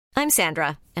I'm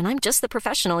Sandra, and I'm just the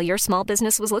professional your small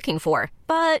business was looking for.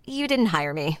 But you didn't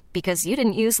hire me because you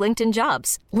didn't use LinkedIn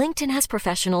Jobs. LinkedIn has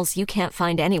professionals you can't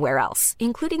find anywhere else,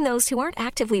 including those who aren't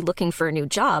actively looking for a new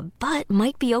job, but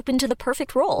might be open to the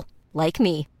perfect role, like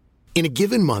me. In a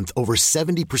given month, over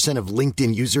 70% of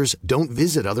LinkedIn users don't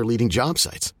visit other leading job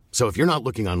sites. So if you're not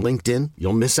looking on LinkedIn,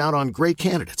 you'll miss out on great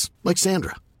candidates like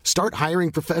Sandra. Start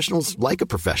hiring professionals like a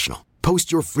professional.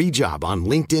 Post your free job on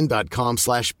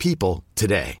linkedin.com/people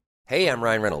today. Hey, I'm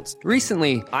Ryan Reynolds.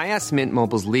 Recently, I asked Mint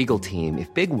Mobile's legal team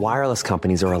if big wireless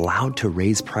companies are allowed to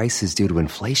raise prices due to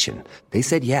inflation. They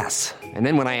said yes. And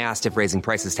then when I asked if raising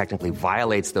prices technically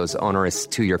violates those onerous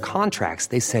 2-year contracts,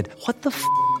 they said, "What the f***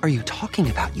 are you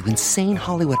talking about, you insane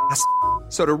Hollywood ass?"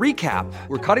 So to recap,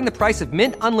 we're cutting the price of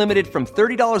Mint Unlimited from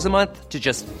 $30 a month to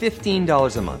just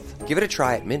 $15 a month. Give it a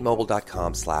try at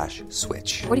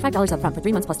mintmobile.com/switch. $45 up front for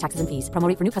 3 months plus taxes and fees. Promo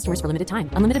rate for new customers for limited time.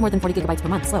 Unlimited more than 40 gigabytes per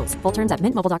month. Slows full terms at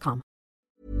mintmobile.com.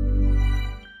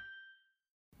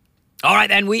 All right,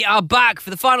 then, we are back for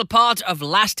the final part of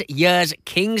last year's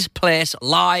King's Place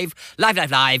live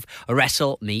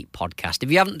Wrestle Me podcast. If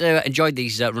you haven't enjoyed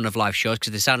these run of live shows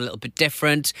because they sound a little bit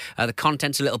different, the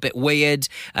content's a little bit weird,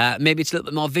 maybe it's a little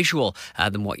bit more visual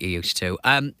than what you're used to.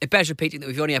 It bears repeating that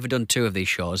we've only ever done 2 of these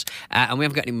shows, and we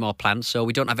haven't got any more planned, so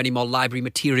we don't have any more library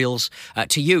materials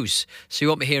to use. So you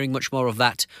won't be hearing much more of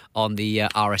that on the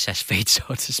RSS feed, so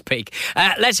to speak.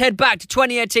 Let's head back to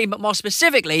 2018, but more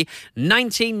specifically,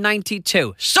 1992.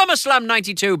 SummerSlam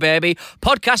 92, baby.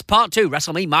 Podcast part 2.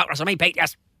 Wrestle Me, Mark. Wrestle Me, Pete.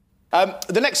 Yes.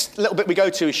 The next little bit we go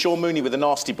to is Sean Mooney with the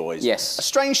Nasty Boys. Yes. A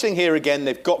strange thing here again,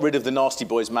 they've got rid of the Nasty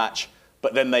Boys match,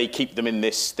 but then they keep them in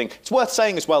this thing. It's worth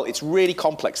saying as well, it's really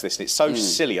complex, this, and it's so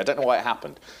silly. I don't know why it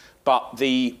happened. But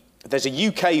there's a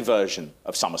UK version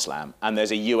of SummerSlam and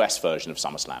there's a US version of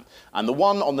SummerSlam. And the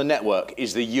one on the network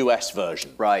is the US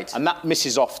version. Right. And that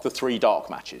misses off the 3 dark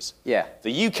matches. Yeah.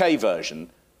 The UK version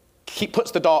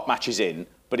puts the dark matches in,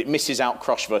 but it misses out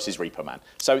Crush versus Repo Man.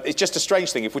 So it's just a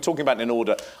strange thing. If we're talking about it in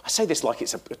order, I say this like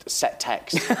it's a set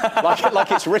text,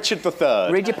 like it's Richard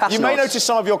III. Read your pass You may notes. notice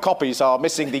some of your copies are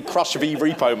missing the Crush v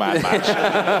Repo Man match.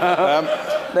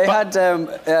 They had.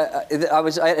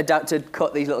 I had to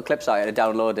cut these little clips out. I had to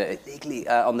download it illegally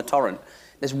on the torrent.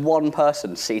 There's one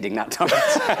person seeding that torrent.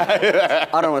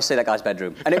 I don't want to see that guy's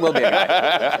bedroom, and it will be a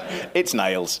guy. It's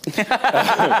Nails. Remember me?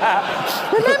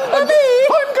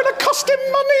 I'm going to cost him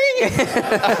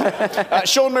money.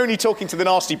 Sean Mooney talking to the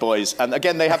Nasty Boys, and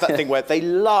again they have that thing where they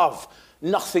love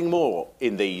nothing more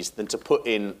in these than to put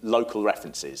in local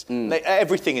references.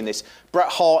 Everything in this. Bret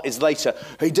Hart is later,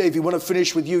 "Hey Dave, when I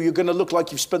finish with you, you're going to look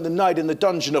like you've spent the night in the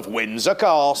dungeon of Windsor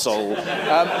Castle."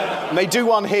 And they do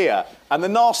one here. And the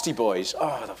Nasty Boys,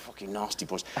 the fucking Nasty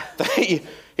Boys.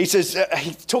 He says,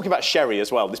 he's talking about Sherry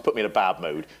as well. This put me in a bad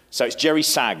mood. So it's Jerry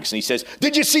Sags, and he says,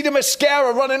 "Did you see the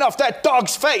mascara running off that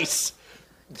dog's face?"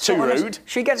 Too rude.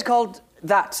 She gets called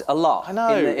that a lot. I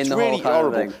know, in it's the really whole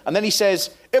horrible. thing. And then he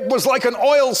says, "It was like an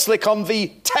oil slick on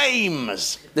the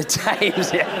Thames." The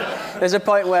Thames, yeah. There's a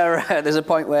point where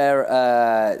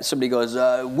somebody goes,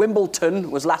 "Wimbledon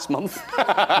was last month."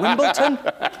 Wimbledon?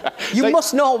 You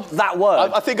must know that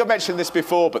word. I think I mentioned this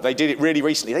before, but they did it really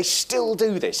recently. They still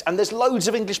do this, and there's loads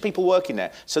of English people working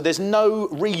there, so there's no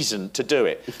reason to do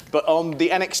it. But on the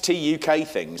NXT UK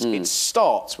things, it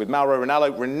starts with Mauro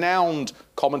Ranallo, renowned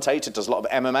commentator, does a lot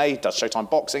of MMA, does Showtime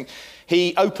boxing.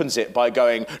 He opens it by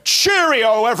going,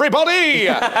 "Cheerio, everybody!"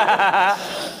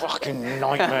 Fucking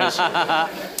nightmares.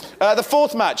 The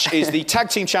 4th match is the tag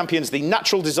team champions, the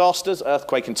Natural Disasters,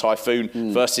 Earthquake and Typhoon,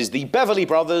 versus the Beverly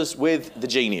Brothers with the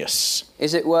Genius.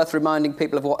 Is it worth reminding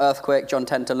people of what Earthquake John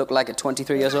Tenta looked like at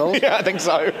 23 years old? Yeah, I think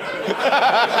so.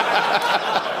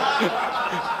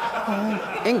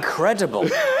 Incredible.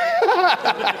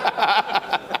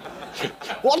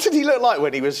 What did he look like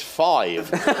when he was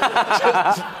 5?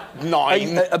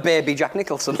 9. A baby Jack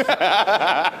Nicholson.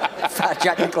 Fat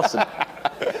Jack Nicholson.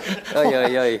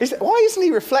 Oy. Why isn't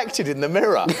he reflected in the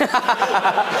mirror? It's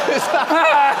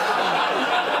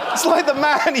like the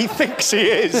man he thinks he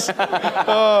is.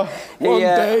 One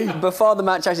day. Before the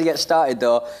match actually gets started,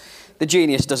 though, the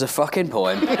Genius does a fucking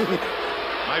poem.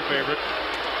 My favorite.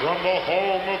 From the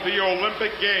home of the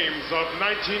Olympic Games of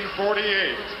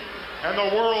 1948 and the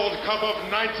World Cup of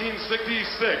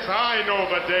 1966. I know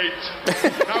the date.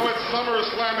 Now it's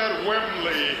SummerSlam at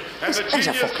Wembley, and the There's a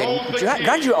Genius holds the fucking key.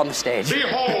 graduate on the stage.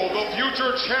 Behold the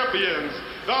future champions,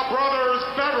 the Brothers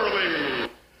Beverly.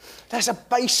 There's a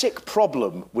basic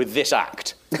problem with this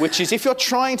act, which is if you're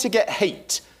trying to get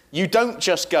heat, You don't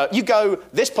just go,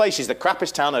 this place is the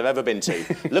crappiest town I've ever been to.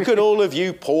 Look at all of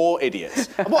you poor idiots.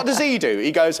 And what does he do?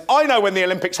 He goes, I know when the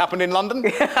Olympics happened in London.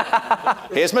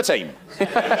 Here's my team.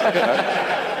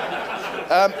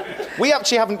 We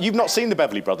actually haven't... You've not seen the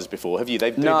Beverly Brothers before, have you?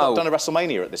 They've not done a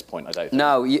WrestleMania at this point, I don't think.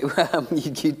 No, you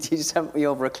sent me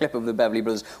over a clip of the Beverly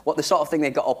Brothers. What the sort of thing they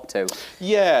got up to?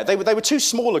 Yeah, they were two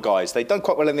smaller guys. They'd done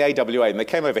quite well in the AWA, and they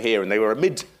came over here, and they were a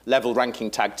mid-level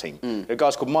ranking tag team. A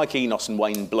guys called Mike Enos and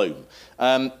Wayne Bloom.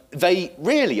 They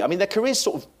really... I mean, their careers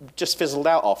sort of just fizzled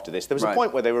out after this. There was a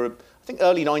point where they were... I think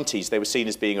early 90s, they were seen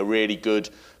as being a really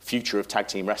good future of tag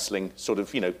team wrestling, sort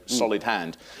of, solid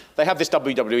hand. They have this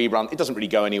WWE run. It doesn't really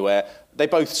go anywhere. They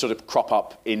both sort of crop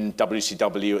up in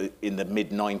WCW in the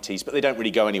mid-90s, but they don't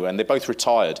really go anywhere, and they're both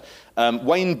retired.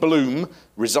 Wayne Bloom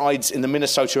resides in the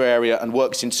Minnesota area and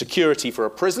works in security for a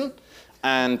prison,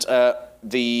 and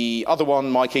the other one,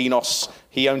 Mike Enos,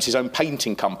 he owns his own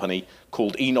painting company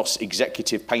called Enos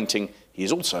Executive Painting. He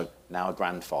is also now a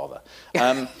grandfather.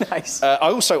 Nice.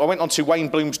 I went onto Wayne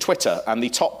Bloom's Twitter, and the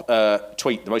top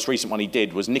tweet, the most recent one he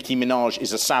did, was Nicki Minaj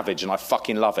is a savage, and I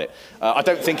fucking love it. I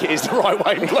don't think it is the right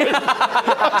Wayne Bloom.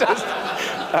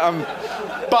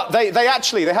 But they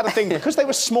had a thing, because they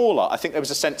were smaller, I think there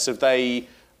was a sense of they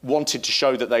wanted to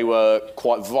show that they were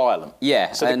quite violent.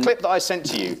 Yeah. So the clip that I sent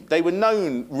to you, they were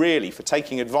known really for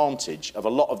taking advantage of a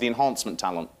lot of the enhancement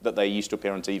talent that they used to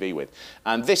appear on TV with.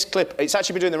 And this clip, it's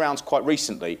actually been doing the rounds quite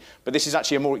recently, but this is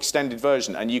actually a more extended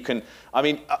version. And you can,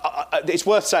 it's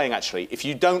worth saying actually, if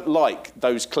you don't like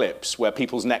those clips where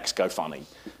people's necks go funny,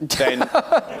 then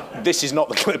this is not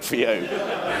the clip for you.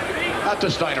 At the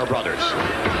Steiner Brothers.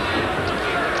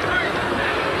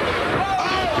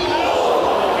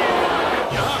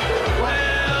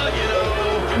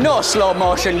 No slow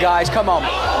motion, guys, come on.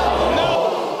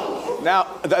 Now,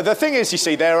 the thing is, you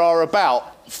see, there are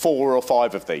about 4 or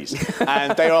 5 of these,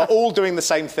 and they are all doing the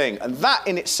same thing, and that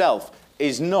in itself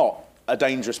is not a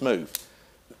dangerous move.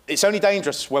 It's only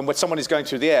dangerous when someone is going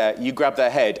through the air, you grab their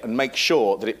head and make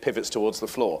sure that it pivots towards the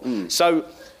floor. So,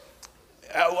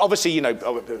 obviously, I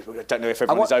don't know if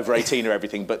everyone is over 18 or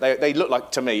everything, but they look like,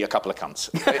 to me, a couple of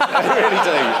cunts. They really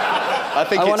do. I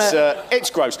think it's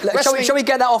gross. Shall we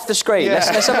get that off the screen?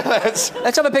 Yeah.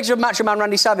 Let's have a picture of Macho Man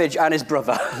Randy Savage and his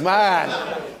brother. Man,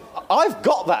 I've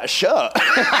got that shirt.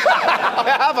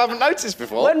 I haven't noticed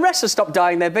before. When wrestlers stop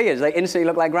dyeing their beards, they instantly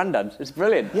look like granddads. It's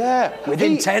brilliant. Yeah. With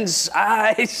intense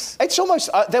eyes. It's almost...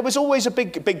 there was always a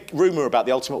big rumour about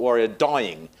the Ultimate Warrior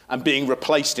dying and being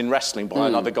replaced in wrestling by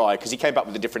another guy, because he came back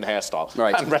with a different hairstyle.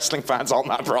 Right. And wrestling fans aren't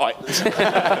that bright.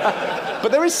 But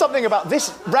there is something about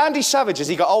this. Randy Savage, as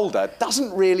he got older,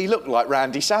 doesn't really look like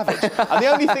Randy Savage. And the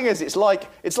only thing is, it's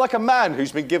like a man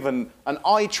who's been given an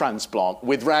eye transplant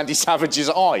with Randy Savage's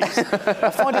eyes. I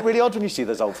find it really odd when you see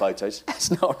those old photos.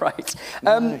 That's not right.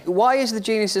 Why is the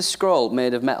Genius's scroll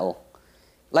made of metal?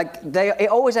 It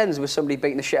always ends with somebody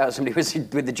beating the shit out of somebody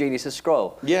with the Genius's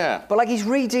scroll. Yeah. But he's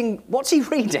reading... What's he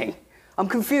reading? I'm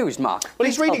confused, Mark. Well,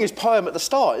 he's reading his poem at the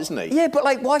start, isn't he? Yeah, but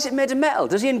why is it made of metal?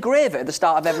 Does he engrave it at the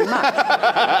start of every match?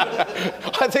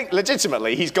 I think,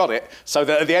 legitimately, he's got it, so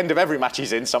that at the end of every match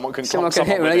he's in, someone can hit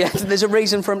him. Yeah, there's a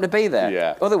reason for him to be there.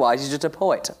 Yeah. Otherwise, he's just a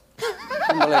poet.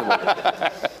 Unbelievable.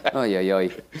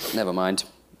 Oy. Never mind.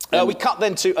 We cut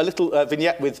then to a little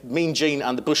vignette with Mean Gene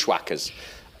and the Bushwhackers.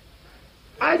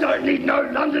 I don't need no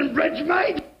London Bridge,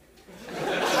 mate.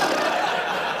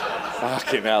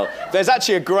 Fucking hell. There's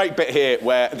actually a great bit here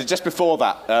where, just before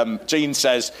that, Gene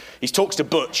says, he talks to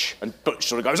Butch, and Butch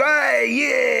sort of goes, hey,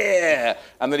 yeah!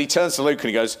 And then he turns to Luke and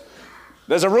he goes,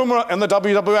 there's a rumour in the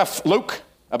WWF, Luke,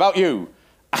 about you.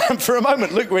 And for a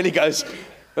moment, Luke really goes,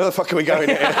 where the fuck are we going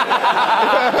here?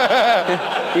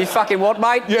 You fucking what,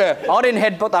 mate? Yeah. I didn't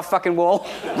headbutt that fucking wall.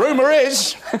 Rumour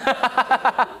is...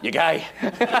 you're gay.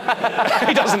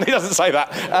 He doesn't say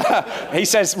that. He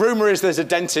says, rumour is there's a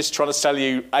dentist trying to sell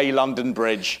you a London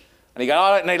Bridge. And he goes,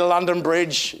 I don't need a London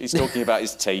Bridge. He's talking about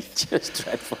his teeth. Just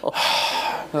dreadful.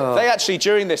 They actually,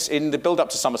 during this, in the build-up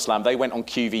to SummerSlam, they went on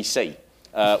QVC.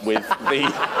 What were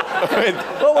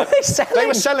they selling? They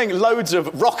were selling loads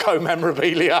of Rocco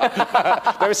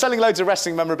memorabilia. They were selling loads of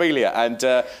wrestling memorabilia. And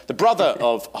the brother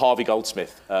of Harvey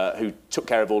Goldsmith, who took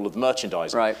care of all of the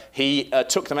merchandise, he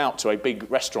took them out to a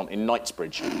big restaurant in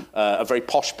Knightsbridge, a very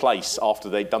posh place after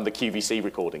they'd done the QVC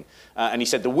recording. And he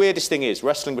said the weirdest thing is,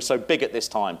 wrestling was so big at this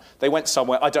time, they went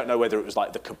somewhere, I don't know whether it was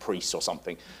like the Caprice or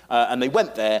something, and they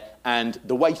went there, and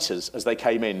the waiters, as they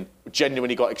came in,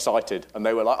 genuinely got excited, and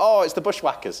they were like, oh, it's the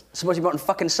Bushwhackers. Suppose you brought in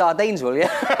fucking sardines, will you?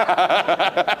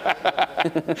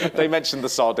 They mentioned the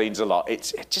sardines a lot.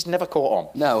 It just never caught on.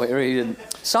 No, it really didn't.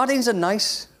 Sardines are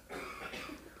nice.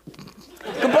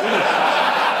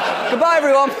 Goodbye, Bye,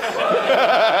 everyone.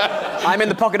 I'm in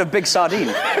the pocket of Big Sardine.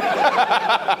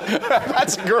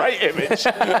 That's a great image.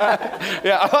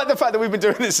 Yeah, I like the fact that we've been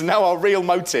doing this and now our real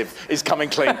motive is coming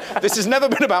clean. This has never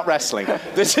been about wrestling.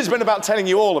 This has been about telling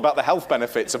you all about the health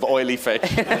benefits of oily fish.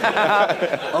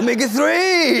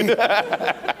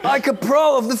 Omega-3! Like a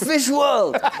pro of the fish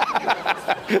world.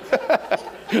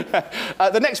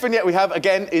 The next vignette we have,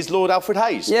 again, is Lord Alfred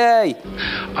Hayes. Yay.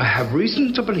 I have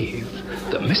reason to believe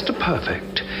that Mr.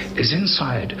 Perfect is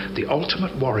inside the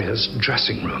Ultimate Warrior's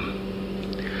dressing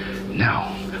room.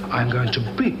 Now, I'm going to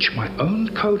breach my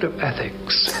own code of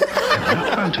ethics. I'm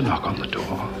not going to knock on the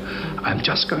door. I'm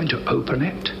just going to open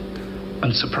it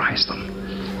and surprise them.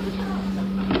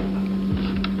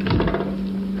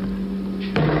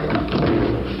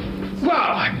 Well,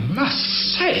 I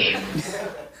must say...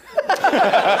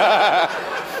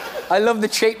 I love the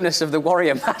cheapness of the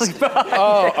Warrior mask.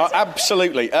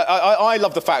 Absolutely. I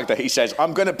love the fact that he says,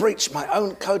 I'm going to breach my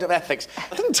own code of ethics.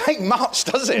 It doesn't take much,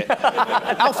 does it?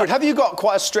 Alfred, have you got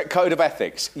quite a strict code of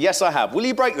ethics? Yes, I have. Will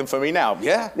you break them for me now?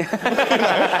 Yeah?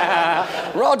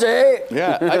 Roddy!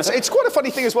 Yeah. It's quite a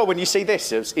funny thing as well when you see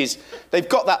this, is they've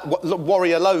got that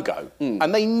Warrior logo,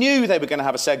 and they knew they were going to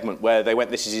have a segment where they went,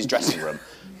 this is his dressing room.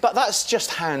 But that's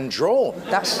just hand-drawn.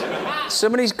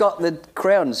 Somebody's got the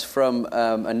crayons from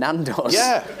a Nando's.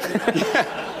 Yeah.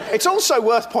 It's also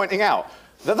worth pointing out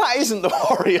that isn't the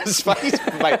Warrior's face,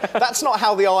 mate. That's not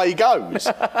how the eye goes.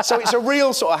 So it's a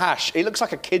real sort of hash. It looks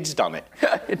like a kid's done it.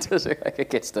 It does look like a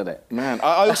kid's done it. Man,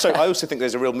 I also think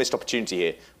there's a real missed opportunity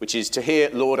here, which is to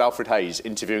hear Lord Alfred Hayes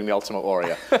interviewing the Ultimate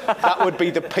Warrior. That would be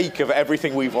the peak of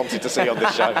everything we've wanted to see on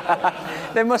this show.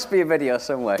 There must be a video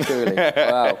somewhere, surely.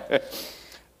 Wow.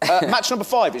 Match number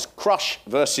 5 is Crush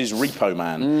versus Repo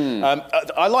Man.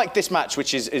 I like this match,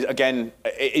 which is again,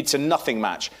 it's a nothing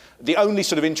match. The only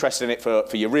sort of interest in it for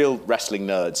your real wrestling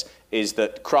nerds is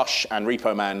that Crush and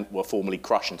Repo Man were formerly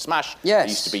Crush and Smash. Yes. They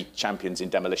used to be champions in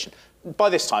Demolition. By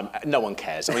this time, no one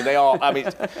cares. I mean, they are... I mean,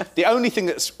 the only thing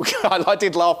that's... I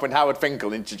did laugh when Howard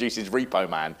Finkel introduces Repo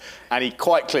Man, and he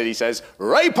quite clearly says,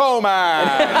 Repo Man!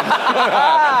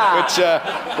 Which,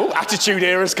 Attitude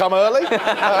Era's come early.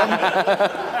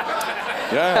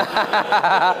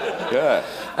 Yeah.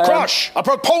 Crush, a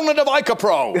proponent of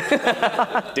Icapro.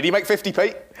 Did he make 50,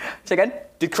 Pete? Say again?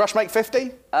 Did Crush make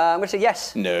 50? I'm going to say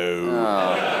yes. No.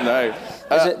 No.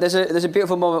 There's a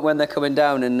beautiful moment when they're coming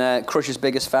down and Crush's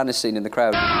biggest fan is seen in the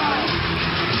crowd.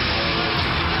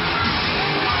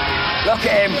 Look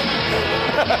at him!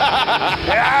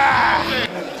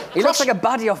 He looks like a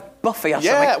baddie off Buffy or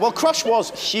something. Yeah, well, Crush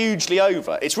was hugely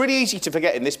over. It's really easy to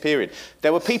forget in this period.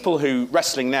 There were people who,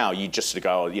 wrestling now, you just sort of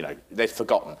go, they've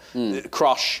forgotten.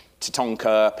 Crush,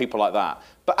 Tatanka, people like that.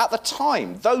 But at the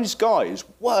time, those guys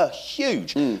were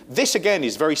huge. This, again,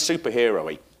 is very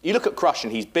superhero-y. You look at Crush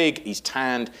and he's big, he's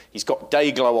tanned, he's got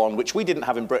day glow on, which we didn't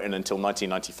have in Britain until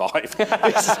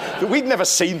 1995. We'd never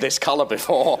seen this colour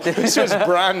before. This was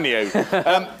brand new.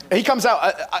 He comes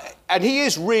out, and he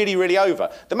is really, really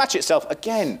over. The match itself,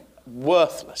 again,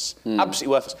 worthless. Absolutely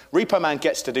worthless. Repo Man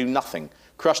gets to do nothing.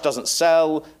 Crush doesn't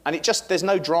sell, and there's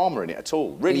no drama in it at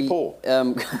all. Really poor.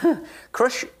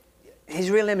 Crush, his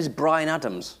real name is Brian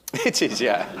Adams. It is,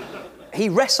 yeah. He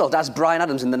wrestled as Brian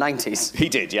Adams in the 90s. He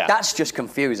did, yeah. That's just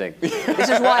confusing. This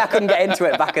is why I couldn't get into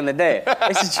it back in the day.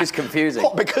 This is just confusing.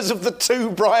 What, because of the two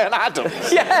Brian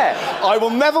Adams? Yeah. I will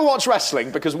never watch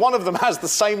wrestling because one of them has the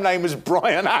same name as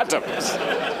Brian Adams.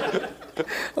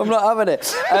 I'm not having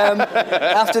it.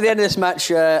 After the end of this match,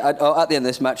 or at the end of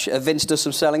this match, Vince does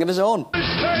some selling of his own. Not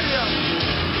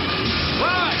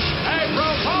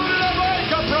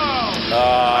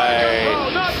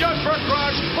just for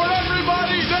Crush, for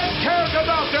everybody that cares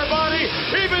about their body,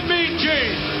 even Mean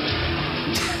Gene.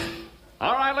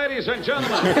 All right, ladies and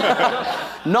gentlemen.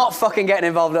 Not fucking getting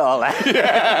involved at all there.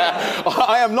 Yeah.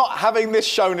 I am not having this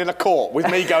shown in a court with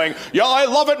me going, yeah, I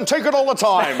love it and take it all the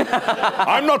time.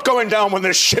 I'm not going down when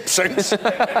this ship sinks.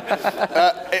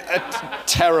 A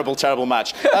terrible, terrible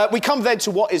match. We come then to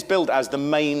what is billed as the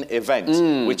main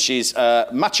event, which is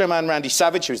Macho Man Randy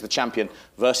Savage, who's the champion,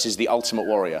 versus the Ultimate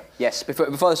Warrior. Yes,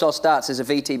 before this all starts, there's a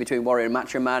VT between Warrior and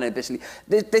Macho Man. And basically,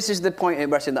 this is the point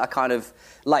in wrestling that I kind of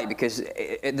like, because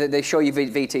they show you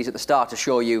VTs at the start to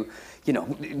show you,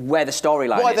 where the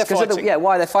storyline is. Why they're fighting.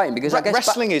 Why they're fighting. Because I guess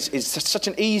wrestling is such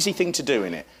an easy thing to do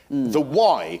in it. The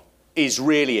why is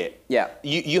really it. Yeah.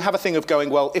 You have a thing of going,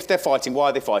 well, if they're fighting, why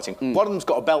are they fighting? One of them's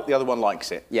got a belt, the other one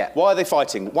likes it. Yeah. Why are they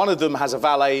fighting? One of them has a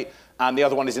valet and the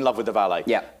other one is in love with the valet.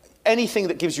 Yeah. anything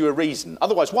that gives you a reason.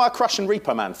 Otherwise, why are Crush and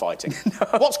Repo Man fighting?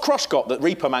 What's Crush got that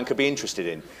Repo Man could be interested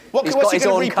in? He's got his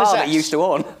own car that he used to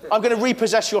own. I'm going to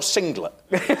repossess your singlet.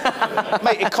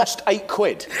 Mate, it cost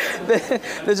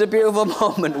 £8. There's a beautiful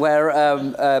moment where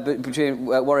between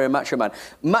Warrior and Macho Man.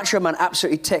 Macho Man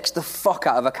absolutely takes the fuck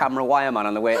out of a camera wireman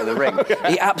on the way to the ring.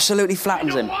 He absolutely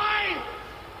flattens him. Why?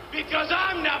 Because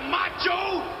I'm the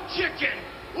macho chicken.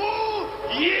 Ooh,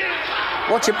 yeah!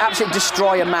 Watch him absolutely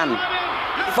destroy a man.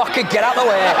 Fucking get out of the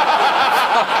way.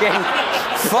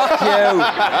 Fuck you.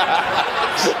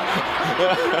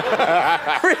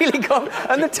 Really good.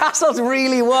 And the tassels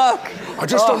really work. I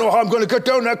just don't know how I'm going to get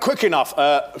down there quick enough.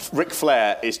 Ric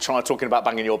Flair is talking about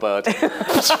banging your bird.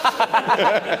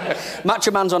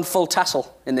 Macho Man's on full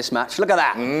tassel in this match. Look at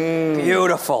that.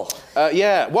 Beautiful.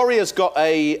 Yeah, Warrior's got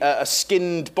a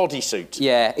skinned bodysuit.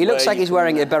 Yeah, he looks like he's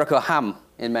wearing a Iberico ham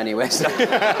in many ways.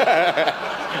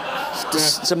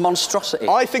 It's a monstrosity.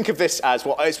 I think of this as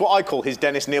what I call his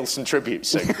Dennis Nielsen tribute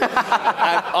suit. And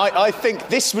I think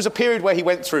this was a period where he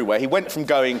went from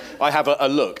going, I have a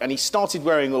look, and he started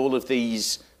wearing all of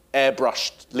these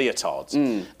airbrushed leotards.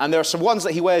 And there are some ones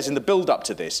that he wears in the build-up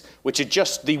to this, which are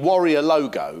just the Warrior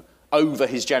logo over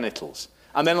his genitals.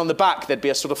 And then on the back, there'd be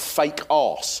a sort of fake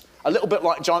arse, a little bit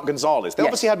like Giant Gonzalez. They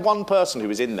obviously had one person who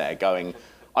was in there going,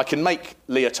 I can make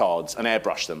leotards and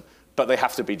airbrush them, but they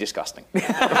have to be disgusting.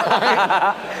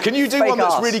 Can you do Fake one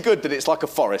that's arse. really good that it's like a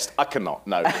forest? I cannot,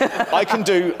 no. I can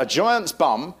do a giant's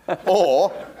bum,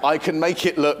 or I can make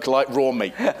it look like raw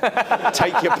meat.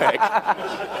 Take your pick.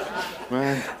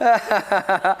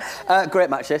 Great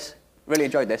match, this. Really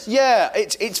enjoyed this. Yeah,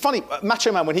 it's funny.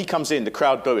 Macho Man, when he comes in, the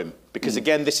crowd boo him. Because,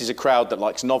 again, this is a crowd that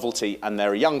likes novelty, and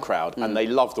they're a young crowd, and they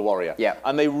love the Warrior. Yeah.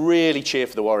 And they really cheer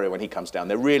for the Warrior when he comes down.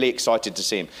 They're really excited to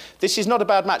see him. This is not a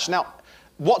bad match. Now,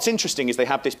 what's interesting is they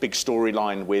have this big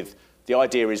storyline with... The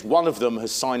idea is one of them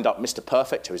has signed up Mr.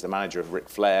 Perfect, who is the manager of Ric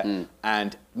Flair,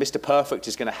 and Mr. Perfect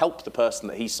is going to help the person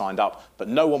that he signed up, but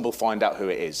no one will find out who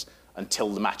it is until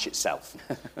the match itself.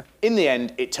 In the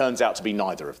end, it turns out to be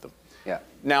neither of them. Yeah.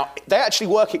 Now, they actually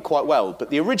work it quite well, but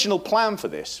the original plan for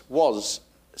this was,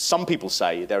 some people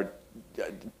say, there are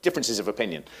differences of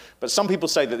opinion, but some people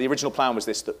say that the original plan was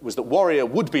that Warrior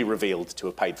would be revealed to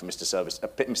have paid for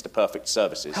Mr. Perfect's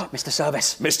services. Mr.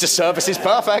 Service. Mr. Service is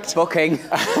perfect. Booking.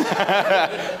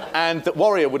 And that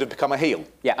Warrior would have become a heel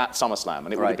at SummerSlam,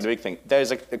 and it would have been a big thing.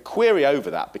 There's a query over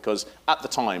that, because at the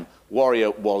time,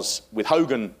 Warrior was, with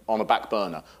Hogan on a back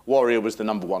burner, Warrior was the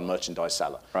 #1 merchandise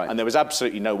seller. Right. And there was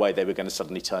absolutely no way they were going to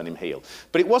suddenly turn him heel.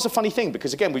 But it was a funny thing,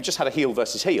 because again, we've just had a heel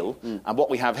versus heel, and what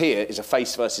we have here is a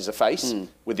face versus a face,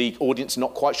 with the audience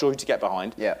not quite sure who to get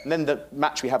behind. Yeah. And then the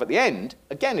match we have at the end,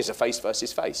 again, is a face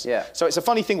versus face. Yeah. So it's a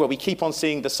funny thing where we keep on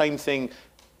seeing the same thing.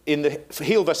 In the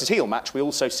heel versus heel match, we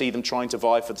also see them trying to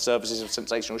vie for the services of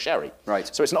Sensational Sherry. Right.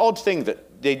 So it's an odd thing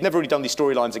that they'd never really done these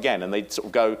storylines again, and they'd sort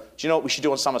of go, do you know what we should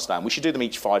do on SummerSlam? We should do them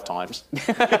each 5 times.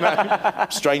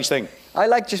 Strange thing. I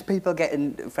like just people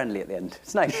getting friendly at the end.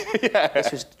 It's nice. Yeah.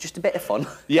 This was just a bit of fun.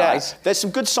 Yeah. Guys. There's some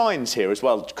good signs here as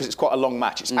well, because it's quite a long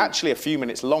match. It's actually a few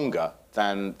minutes longer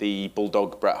than the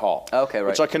Bulldog Bret Hart. Okay, right.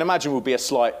 Which I can imagine will be a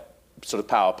slight sort of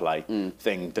power play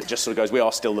thing that just sort of goes, we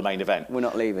are still the main event. We're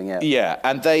not leaving yet. Yeah,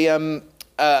 and they...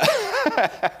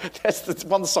 there's this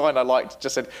one sign I liked,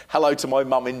 just said, hello to my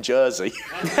mum in Jersey.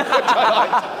 Which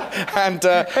I liked.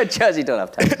 And, Jersey don't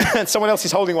have time. and someone else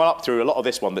is holding one up through a lot of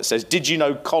this one that says, did you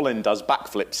know Colin does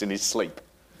backflips in his sleep?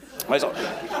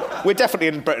 We're definitely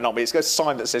in Britain, aren't we? It's got a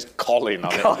sign that says Colin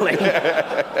on it. Colin.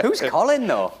 Who's Colin,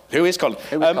 though? Who is Colin?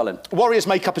 Who is Colin? Warrior's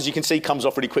makeup, as you can see, comes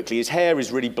off really quickly. His hair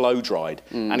is really blow-dried,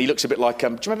 and he looks a bit like... do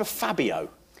you remember Fabio?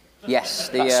 Yes,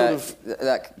 the That sort of-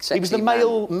 that sexy He was the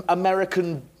male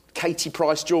American Katie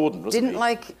Price Jordan, wasn't he?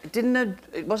 Wasn't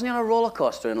he on a roller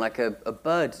coaster and like a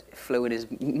bird flew in his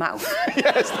mouth?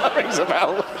 Yes, that rings a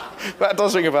bell. That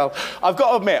does ring a bell. I've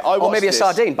got to admit, I watched Or maybe a this.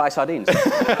 sardine. Buy sardines.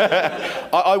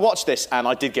 I watched this and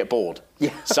I did get bored.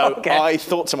 Yeah, So okay. I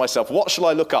thought to myself, what shall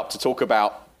I look up to talk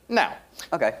about now?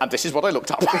 Okay. And this is what I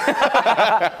looked up.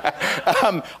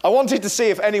 I wanted to see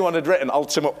if anyone had written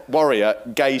Ultimate Warrior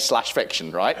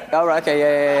gay/fiction, right? Oh, right, okay,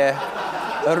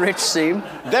 yeah. A rich seam.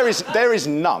 There is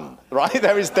none, right?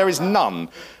 There is none.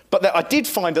 But I did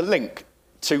find a link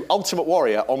to Ultimate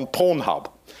Warrior on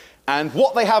Pornhub. And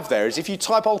what they have there is if you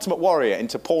type Ultimate Warrior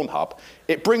into Pornhub,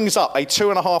 it brings up a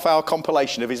 2.5-hour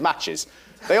compilation of his matches.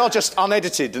 They are just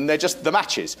unedited and they're just the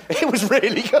matches. It was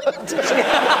really good. It was.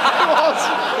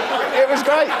 It was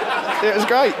great. It was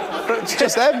great.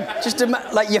 Just them. Just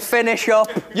like you finish up.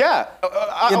 Yeah.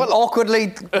 You're awkwardly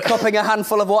cupping a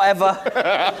handful of whatever.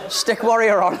 Stick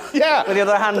Warrior on. Yeah. With the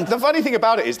other hand. The funny thing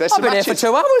about it is there's I've some been matches, here for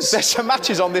 2 hours. There's some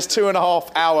matches on this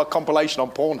 2.5 hour compilation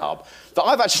on Pornhub that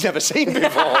I've actually never seen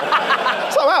before.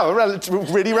 So, wow,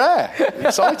 really rare.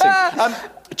 Exciting.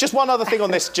 Just one other thing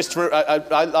on this.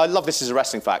 I love this as a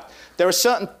wrestling fact. There are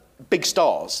certain big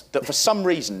stars that for some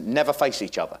reason never face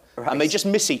each other. Right. And they just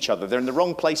miss each other. They're in the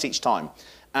wrong place each time.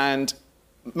 And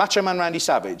Macho Man Randy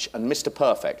Savage and Mr.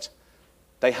 Perfect,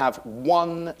 they have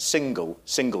one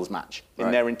singles match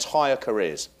in their entire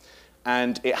careers.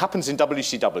 And it happens in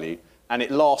WCW, and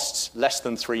it lasts less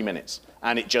than 3 minutes.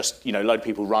 And it just, a load of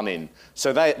people run in.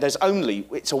 So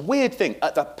it's a weird thing.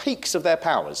 At the peaks of their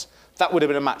powers, that would have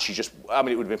been a match it would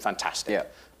have been fantastic. Yeah.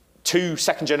 2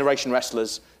 second-generation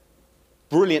wrestlers,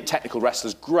 brilliant technical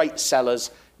wrestlers, great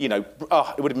sellers. It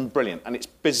would have been brilliant. And it's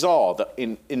bizarre that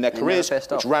in their careers,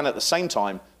 which ran at the same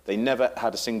time, they never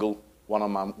had a single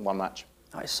one match.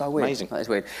 That is so weird. Amazing. That is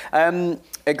weird.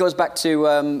 It goes back to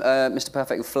Mr.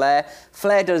 Perfect and Flair.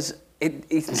 Flair does...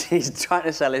 He's trying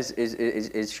to sell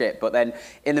his shit, but then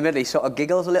in the middle he sort of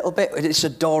giggles a little bit. It's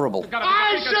adorable.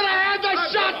 I should have had the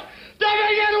shot to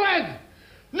begin with!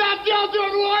 Not the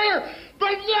Ultimate Warrior,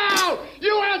 but now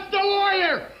you ask the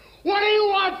Warrior, what do you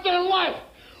want in life?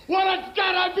 Well, it's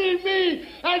gotta be me,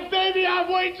 and baby, I'm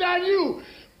waiting on you.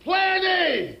 Plan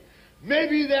A.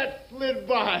 Maybe that slid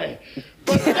by.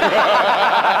 But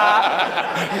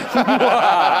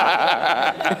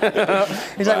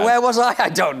he's like, where was I? I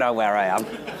don't know where I am.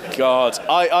 God,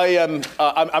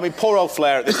 I mean, poor old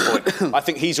Flair at this point. I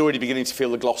think he's already beginning to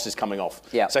feel the gloss is coming off.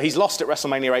 Yeah. So he's lost at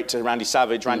WrestleMania 8 to Randy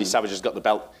Savage. Randy Savage has got the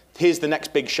belt. Here's the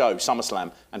next big show,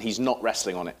 SummerSlam, and he's not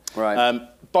wrestling on it. Right.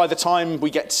 By the time we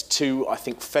get to, I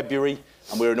think, February,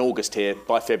 and we're in August here,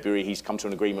 by February he's come to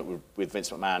an agreement with Vince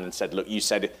McMahon and said, look, you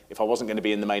said if I wasn't going to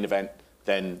be in the main event,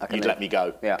 then you'd let me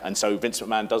go. Yeah. And so Vince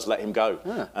McMahon does let him go.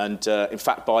 Yeah. And in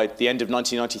fact, by the end of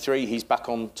 1993, he's back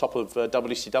on top of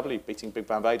WCW, beating Big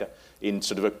Van Vader in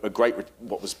sort of a great,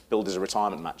 what was billed as a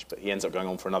retirement match, but he ends up going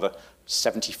on for another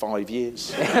 75 years.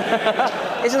 Isn't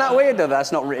that weird, though,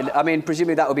 that's not written? I mean,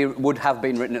 presumably that would have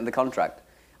been written in the contract.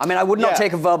 I mean, I would not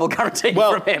take a verbal guarantee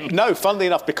from him. No, funnily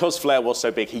enough, because Flair was so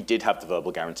big, he did have the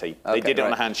verbal guarantee. Okay, they did it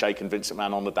on a handshake, and Vince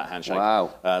McMahon honoured that handshake. Wow.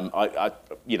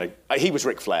 He was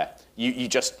Ric Flair.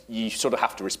 You sort of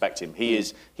have to respect him.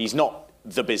 He's not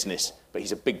the business, but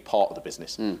he's a big part of the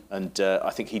business. And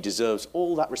I think he deserves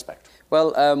all that respect.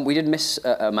 Well, we did miss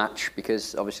a match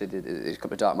because obviously there's a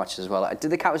couple of dark matches as well.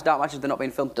 Did they count as dark matches? They're not being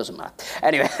filmed? Doesn't matter.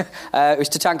 Anyway, it was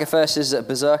Tatanka versus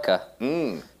Berserker.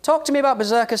 Talk to me about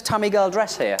Berserker's Tammy Girl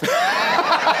dress here.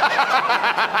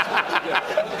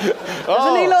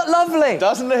 Doesn't he look lovely?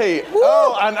 Doesn't he? Woo!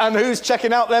 Oh, and who's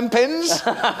checking out them pins at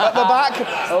the back?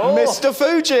 Mr.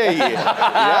 Fuji.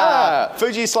 Yeah.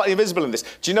 Fuji is slightly invisible in this.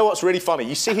 Do you know what's really funny?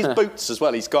 You see his boots as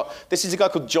well. This is a guy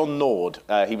called John Nord.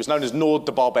 He was known as Nord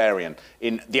the Barbarian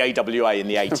in the AWA in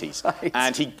the 80s. Right.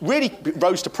 And he really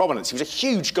rose to prominence. He was a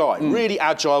huge guy, really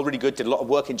agile, really good, did a lot of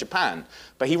work in Japan.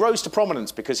 But he rose to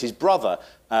prominence because his brother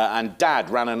and dad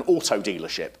ran an auto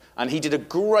dealership, and he did a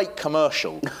great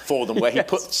commercial for them where he did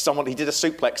a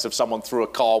suplex of someone through a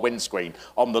car windscreen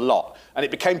on the lot, and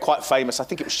it became quite famous. I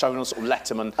think it was shown on sort of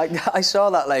Letterman. I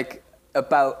saw that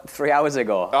about 3 hours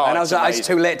ago, and I was like, it's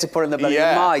too late to put in the bloody...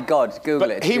 Yeah. My God,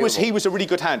 Google it. He was a really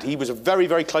good hand. He was a very,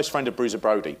 very close friend of Bruiser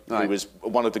Brody, who was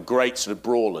one of the great sort of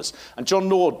brawlers. And John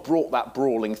Nord brought that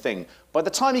brawling thing. By the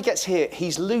time he gets here,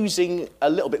 he's losing a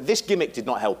little bit. This gimmick did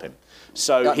not help him.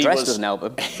 So that dress doesn't help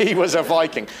him. He was a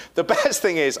Viking. The best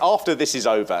thing is, after this is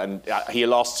over, and he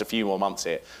lasts a few more months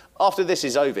here, after this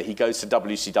is over, he goes to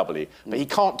WCW, but he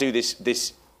can't do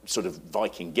this sort of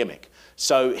Viking gimmick.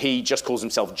 So he just calls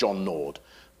himself John Nord.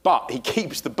 But he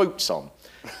keeps the boots on,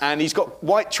 and he's got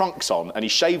white trunks on, and he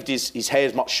shaved his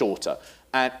hair much shorter.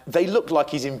 And they look like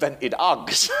he's invented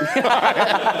Uggs.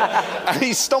 And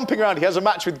he's stomping around. He has a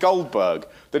match with Goldberg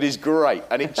that is great,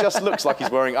 and it just looks like he's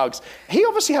wearing Uggs. He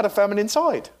obviously had a feminine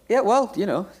side. Yeah, well,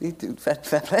 fair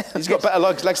play. He's got better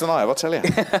legs than I have, I'll tell you.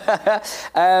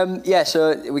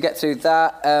 So we get through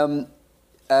that.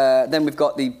 Then we've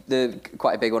got the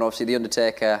quite a big one, obviously, The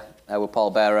Undertaker with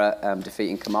Paul Bearer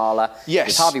defeating Kamala. Yes.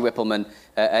 With Harvey Whippleman.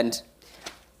 And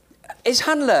his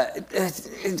handler,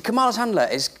 Kamala's handler,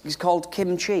 is called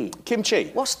Kim Chi. Kim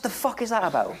Chi. What the fuck is that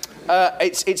about?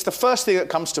 It's the first thing that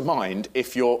comes to mind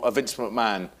if you're a Vince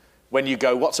McMahon. When you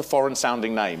go, what's a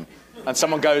foreign-sounding name? And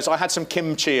someone goes, I had some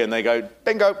kimchi, and they go,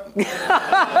 bingo.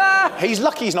 He's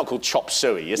lucky he's not called chop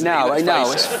suey, isn't he? No, I know.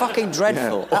 face It's it. fucking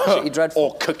dreadful. Absolutely dreadful.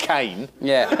 Or cocaine.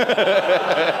 Yeah.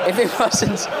 If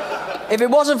it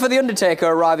wasn't for The Undertaker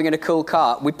arriving in a cool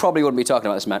car, we probably wouldn't be talking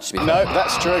about this match, to be fair. No,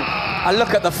 that's true. And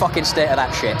look at the fucking state of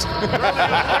that shit.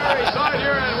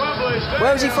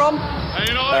 Where was he from?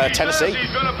 Tennessee.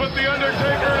 He's going to put The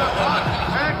Undertaker in a pot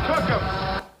and cook him.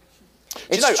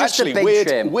 Do you know, just actually, a big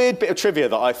shame. weird bit of trivia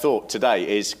that I thought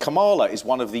today is Kamala is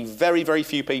one of the very, very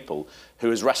few people who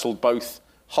has wrestled both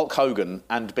Hulk Hogan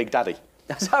and Big Daddy.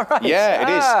 Is that right?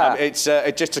 Yeah, it is.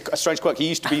 It's just a strange quirk. He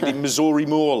used to be the Missouri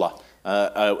Mauler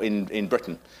in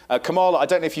Britain. Kamala, I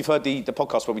don't know if you've heard the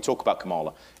podcast where we talk about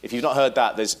Kamala. If you've not heard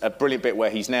that, there's a brilliant bit where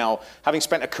he's now, having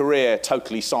spent a career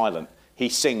totally silent, he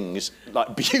sings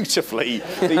like beautifully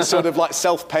these sort of like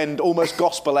self-penned, almost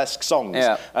gospel-esque songs.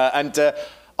 Yeah.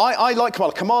 I like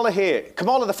Kamala.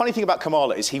 Kamala, the funny thing about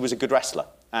Kamala is he was a good wrestler.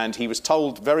 And he was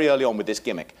told very early on with this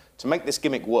gimmick, to make this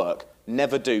gimmick work,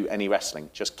 never do any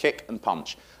wrestling, just kick and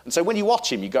punch. And so when you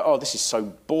watch him, you go, oh, this is so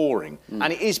boring.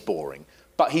 And it is boring,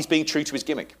 but he's being true to his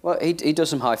gimmick. Well, he does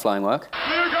some high-flying work.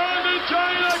 Here goes the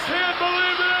Giant. I can't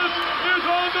believe this. Is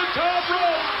on the top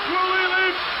rope. Will he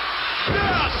leap?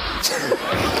 Yes!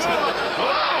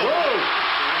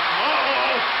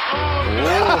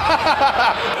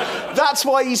 That's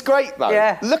why he's great, though.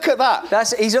 Yeah. Look at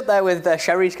that. He's up there with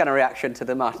Sherry's kind of reaction to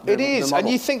the match. It is, and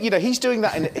you think, he's doing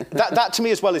that, and that to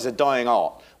me as well is a dying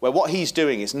art, where what he's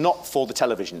doing is not for the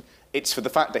television, it's for the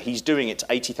fact that he's doing it to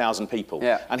 80,000 people.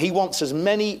 Yeah. And he wants as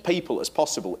many people as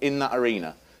possible in that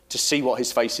arena to see what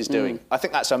his face is doing. I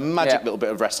think that's a magic little bit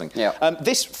of wrestling. Yeah.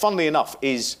 This, funnily enough,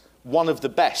 is one of the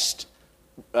best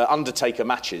Undertaker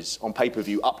matches on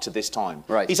pay-per-view up to this time.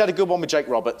 Right. He's had a good one with Jake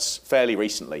Roberts fairly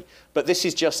recently, but this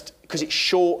is just, because it's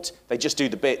short, they just do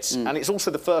the bits, and it's also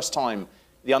the first time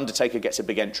The Undertaker gets a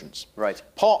big entrance. Right.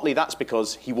 Partly that's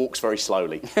because he walks very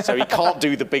slowly, so he can't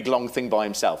do the big long thing by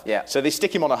himself. Yeah. So they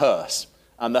stick him on a hearse,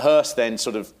 and the hearse then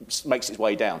sort of makes its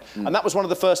way down. And that was one of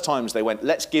the first times they went,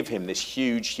 let's give him this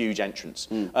huge, huge entrance.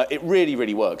 It really,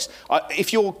 really works.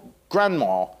 If your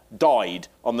grandma died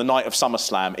on the night of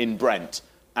SummerSlam in Brent,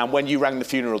 and when you rang the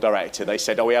funeral director, they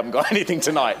said, oh, we haven't got anything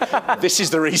tonight. This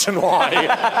is the reason why.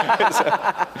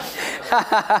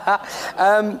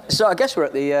 So I guess we're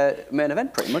at the main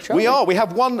event pretty much, aren't we? We are. We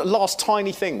have one last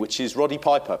tiny thing, which is Roddy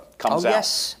Piper comes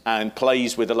out and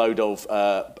plays with a load of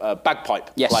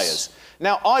bagpipe players.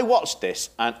 Now, I watched this,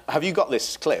 and have you got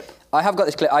this clip? I have got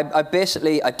this clip.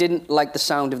 I didn't like the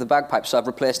sound of the bagpipes, so I've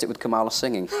replaced it with Kamala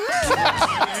singing.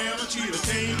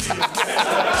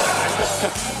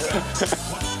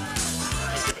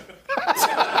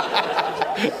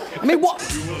 I mean,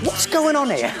 what's going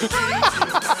on here?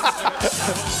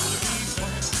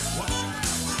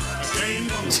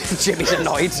 Jimmy's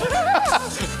annoyed.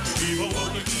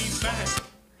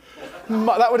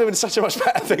 That would have been such a much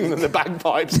better thing than the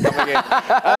bagpipes coming in.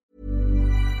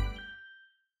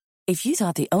 If you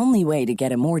thought the only way to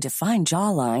get a more defined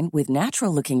jawline with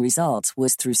natural-looking results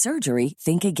was through surgery,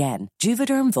 think again.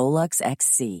 Juvederm Volux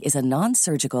XC is a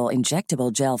non-surgical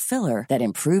injectable gel filler that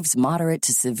improves moderate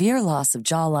to severe loss of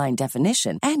jawline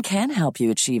definition and can help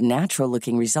you achieve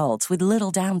natural-looking results with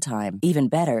little downtime. Even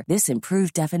better, this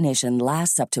improved definition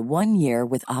lasts up to 1 year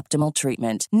with optimal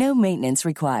treatment. No maintenance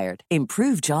required.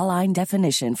 Improve jawline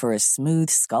definition for a smooth,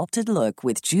 sculpted look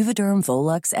with Juvederm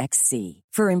Volux XC.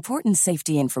 For important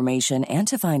safety information and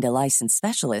to find a licensed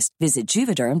specialist, visit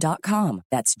Juvederm.com.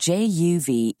 That's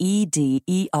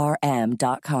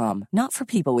JUVEDERM.com. Not for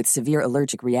people with severe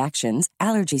allergic reactions,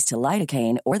 allergies to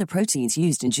lidocaine, or the proteins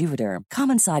used in Juvederm.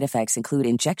 Common side effects include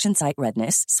injection site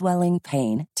redness, swelling,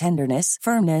 pain, tenderness,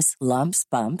 firmness, lumps,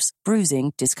 bumps,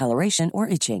 bruising, discoloration, or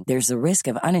itching. There's a risk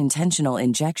of unintentional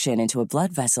injection into a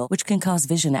blood vessel, which can cause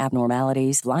vision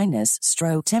abnormalities, blindness,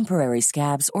 stroke, temporary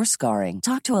scabs, or scarring.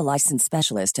 Talk to a licensed specialist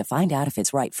to find out if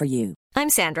it's right for you. I'm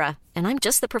Sandra, and I'm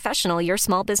just the professional your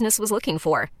small business was looking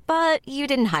for. But you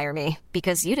didn't hire me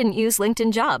because you didn't use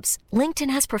LinkedIn Jobs.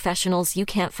 LinkedIn has professionals you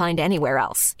can't find anywhere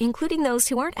else, including those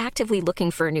who aren't actively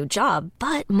looking for a new job,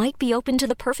 but might be open to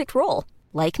the perfect role,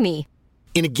 like me.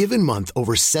 In a given month,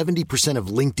 over 70% of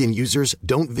LinkedIn users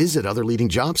don't visit other leading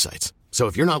job sites. So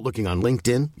if you're not looking on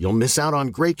LinkedIn, you'll miss out on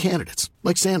great candidates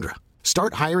like Sandra.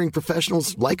 Start hiring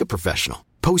professionals like a professional.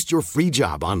 Post your free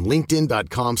job on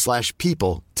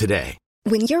linkedin.com/people today.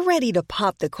 When you're ready to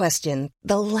pop the question,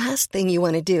 the last thing you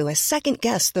want to do is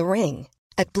second-guess the ring.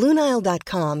 At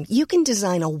BlueNile.com, you can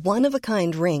design a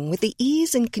one-of-a-kind ring with the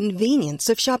ease and convenience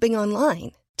of shopping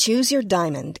online. Choose your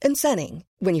diamond and setting.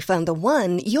 When you find the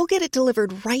one, you'll get it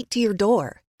delivered right to your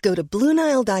door. Go to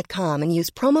BlueNile.com and use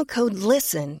promo code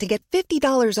LISTEN to get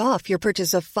 $50 off your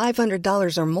purchase of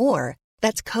 $500 or more.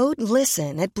 That's code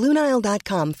LISTEN at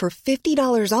BlueNile.com for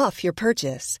 $50 off your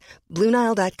purchase.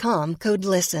 BlueNile.com, code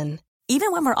LISTEN.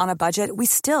 Even when we're on a budget, we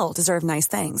still deserve nice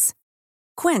things.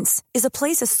 Quince is a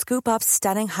place to scoop up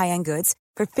stunning high-end goods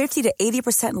for 50 to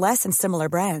 80% less than similar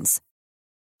brands.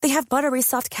 They have buttery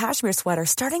soft cashmere sweaters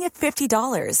starting at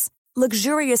 $50,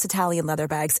 luxurious Italian leather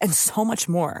bags, and so much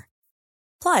more.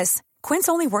 Plus, Quince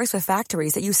only works with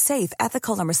factories that use safe,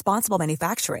 ethical, and responsible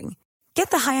manufacturing. Get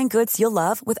the high-end goods you'll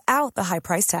love without the high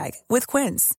price tag with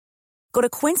Quince. Go to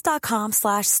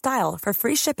quince.com/style for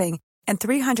free shipping and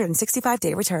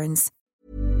 365-day returns.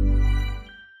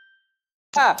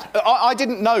 I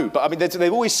didn't know, but I mean,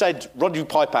 they've always said Roddy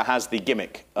Piper has the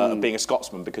gimmick of being a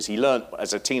Scotsman because he learnt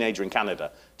as a teenager in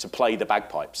Canada to play the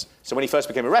bagpipes. So when he first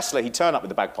became a wrestler, he'd turn up with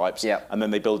the bagpipes, and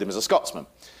then they billed him as a Scotsman.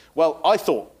 Well, I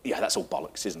thought, yeah, that's all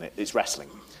bollocks, isn't it? It's wrestling.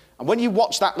 And when you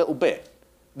watch that little bit,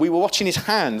 we were watching his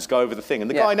hands go over the thing, and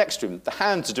the guy next to him, the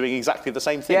hands are doing exactly the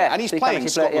same thing, and he's playing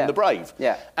Scotland the Brave.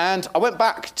 Yeah. And I went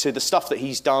back to the stuff that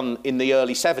he's done in the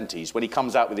early 70s when he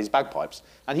comes out with his bagpipes,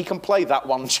 and he can play that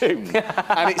one tune.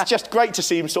 And it's just great to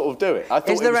see him sort of do it. I thought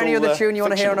Is there any other tune you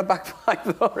want to hear on a fictional.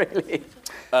 bagpipe, though, really?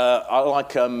 I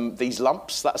like These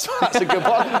Lumps. That's a good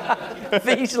one.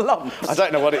 These Lumps? I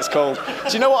don't know what it's called.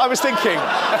 Do you know what I was thinking?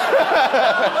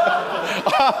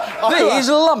 These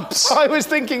Lumps. I was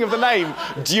thinking of the name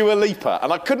Dua Lipa,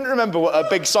 and I couldn't remember what her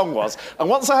big song was. And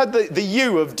once I had the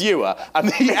U of Dua and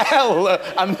the L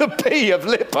and the P of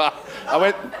Lipa, I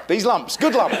went, these lumps,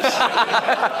 good lumps.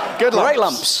 Good lumps. Great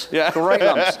lumps. Yeah. Great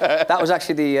lumps. That was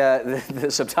actually the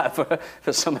subtitle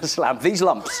for SummerSlam. These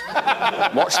lumps.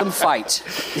 Watch them fight.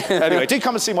 Anyway, do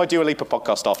come and see my Dua Lipa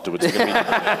podcast afterwards. We're going to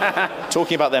be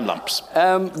talking about them lumps.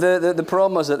 The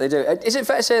promos that they do. Is it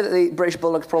fair to say that the British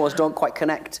Bulldogs promos don't quite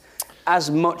connect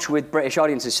as much with British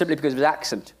audiences simply because of his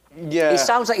accent? Yeah. He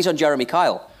sounds like he's on Jeremy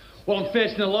Kyle. Well, I'm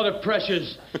facing a lot of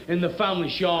pressures in the family,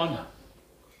 Sean.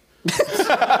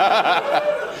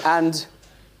 And?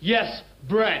 Yes,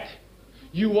 Brett,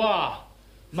 you are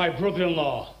my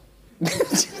brother-in-law.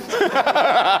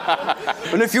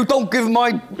 And if you don't give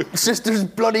my sister's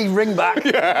bloody ring back...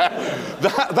 Yeah.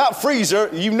 That freezer,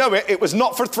 you know it was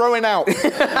not for throwing out.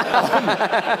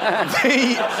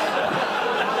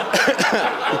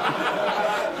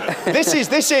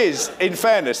 This is, in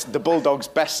fairness, the Bulldogs'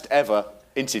 best ever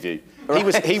interview. Right.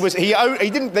 They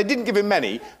didn't give him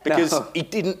many because he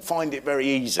didn't find it very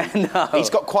easy. No. He's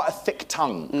got quite a thick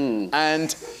tongue.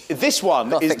 And this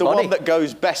one is the one that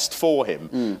goes best for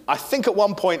him. I think at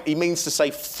one point he means to say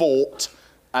fought,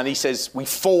 and he says, we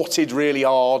forted really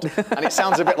hard, and it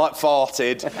sounds a bit like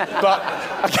farted. But,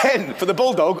 again, for the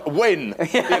Bulldog, win,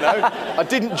 you know? I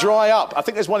didn't dry up. I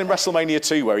think there's one in WrestleMania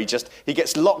 2 where he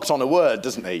gets locked on a word,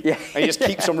 doesn't he? Yeah. And he just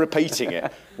keeps on repeating it,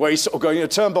 where he's sort of going,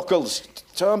 turnbuckles.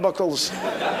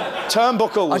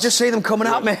 I just see them coming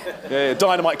at me. Yeah,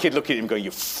 Dynamite Kid looking at him going,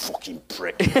 you fucking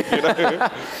prick, you know?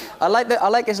 I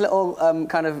like his little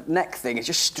kind of neck thing. It's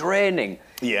just straining.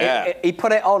 Yeah. He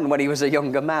put it on when he was a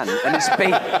younger man, and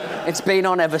it's been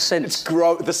on ever since.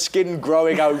 The skin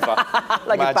growing over.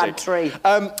 Like Magic. a bad tree.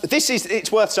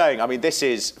 It's worth saying, I mean, this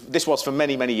was for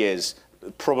many, many years,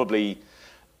 probably...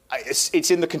 It's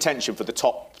in the contention for the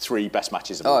top 3 best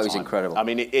matches of all time. Oh, it was incredible. I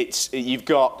mean, you've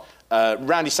got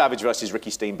Randy Savage versus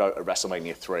Ricky Steamboat at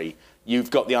WrestleMania 3.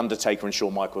 You've got The Undertaker and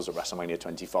Shawn Michaels at WrestleMania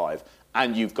 25.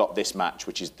 And you've got this match,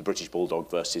 which is the British Bulldog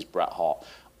versus Bret Hart.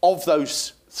 Of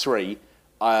those 3,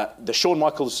 the Shawn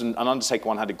Michaels and Undertaker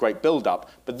one had a great build-up,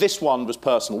 but this one was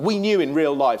personal. We knew in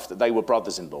real life that they were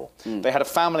brothers-in-law. They had a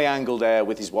family angle there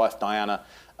with his wife, Diana.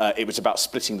 It was about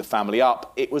splitting the family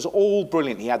up. It was all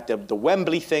brilliant. He had the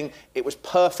Wembley thing. It was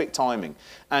perfect timing.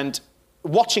 And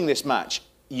watching this match,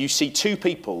 you see 2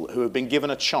 people who have been given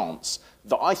a chance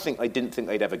that I think they didn't think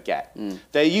they'd ever get.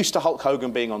 They're used to Hulk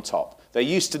Hogan being on top. They're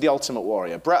used to the Ultimate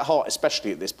Warrior. Bret Hart,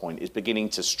 especially at this point, is beginning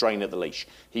to strain at the leash.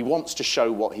 He wants to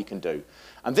show what he can do.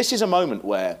 And this is a moment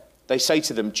where they say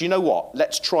to them, do you know what?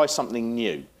 Let's try something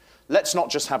new. Let's not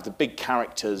just have the big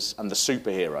characters and the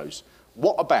superheroes.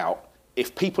 What about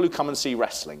if people who come and see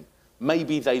wrestling,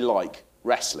 maybe they like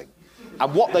wrestling?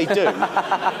 And what they do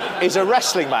is a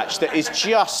wrestling match that is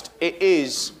it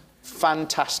is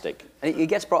fantastic. And it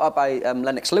gets brought up by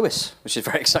Lennox Lewis, which is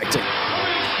very exciting.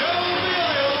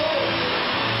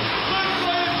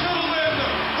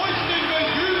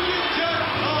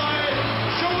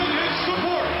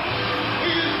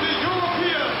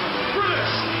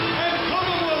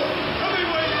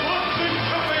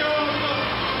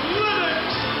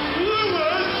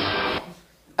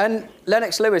 And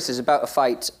Lennox Lewis is about to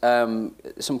fight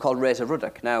someone called Razor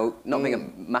Ruddock. Now, not being a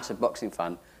massive boxing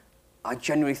fan, I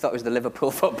genuinely thought it was the Liverpool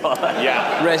footballer,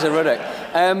 Razor Ruddock.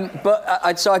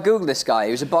 So I Googled this guy.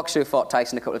 He was a boxer who fought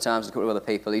Tyson a couple of times with a couple of other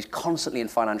people. He's constantly in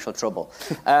financial trouble.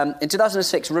 In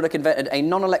 2006, Ruddock invented a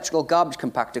non-electrical garbage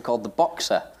compactor called the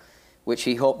Boxer, which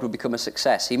he hoped would become a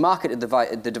success. He marketed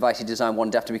the device he designed one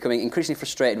day after becoming increasingly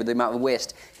frustrated with the amount of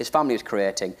waste his family was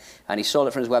creating, and he sold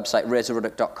it from his website,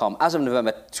 razorruddock.com. As of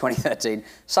November 2013, the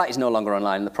site is no longer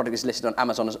online, and the product is listed on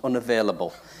Amazon as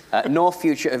unavailable. No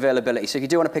future availability. So if you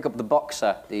do want to pick up the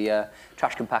Boxer, the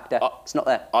trash compactor, it's not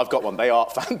there. I've got one. They are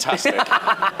fantastic.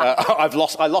 I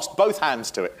lost both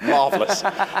hands to it. Marvellous.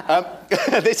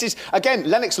 This is, again,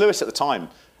 Lennox Lewis at the time.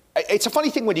 It's a funny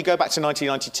thing when you go back to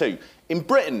 1992. In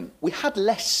Britain, we had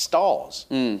less stars.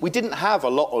 We didn't have a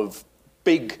lot of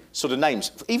big sort of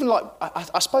names. Even like,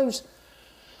 I suppose,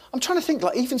 I'm trying to think,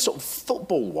 like even sort of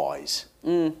football-wise.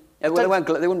 They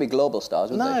wouldn't be global stars,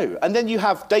 would they? No. And then you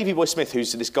have Davey Boy Smith,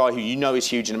 who's this guy who you know is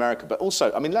huge in America, but also,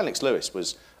 I mean, Lennox Lewis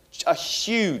was a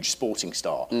huge sporting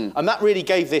star. And that really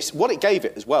gave this, what it gave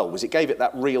it as well, was it gave it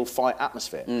that real fight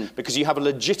atmosphere. Because you have a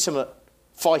legitimate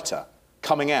fighter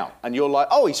coming out, and you're like,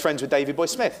 oh, he's friends with Davey Boy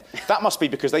Smith. That must be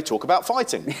because they talk about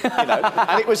fighting, you know.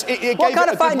 And it was. It what gave kind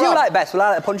it of fighting do you like best? Well, I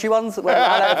like the punchy ones.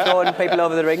 Well, I like throwing people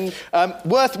over the ring.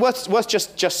 Worth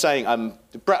just saying.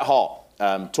 Bret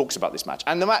Hart talks about this match,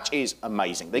 and the match is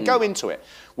amazing. They go into it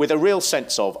with a real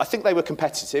sense of. I think they were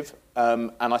competitive,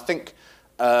 and I think.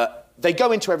 They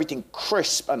go into everything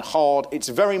crisp and hard. It's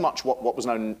very much what was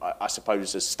known, I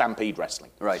suppose, as Stampede Wrestling.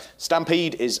 Right.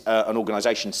 Stampede is an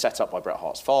organisation set up by Bret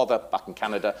Hart's father back in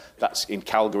Canada. That's in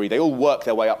Calgary. They all work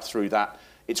their way up through that.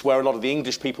 It's where a lot of the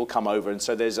English people come over, and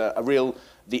so there's a real...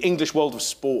 The English world of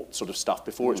sport sort of stuff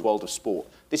before it's world of sport.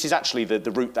 This is actually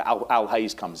the route that Al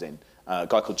Hayes comes in, a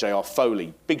guy called J.R.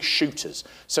 Foley, big shooters.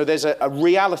 So there's a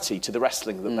reality to the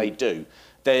wrestling that they do.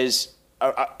 There's...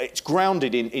 it's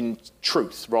grounded in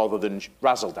truth rather than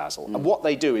razzle-dazzle. And what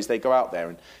they do is they go out there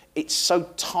and it's so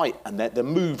tight and the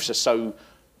moves are so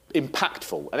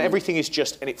impactful and everything is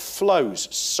just... and it flows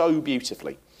so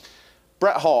beautifully.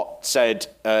 Bret Hart said,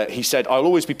 I'll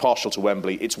always be partial to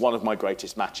Wembley. It's one of my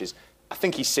greatest matches. I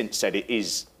think he's since said it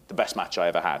is the best match I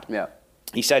ever had. Yeah.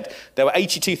 He said there were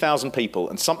 82,000 people,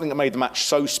 and something that made the match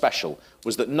so special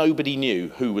was that nobody knew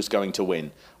who was going to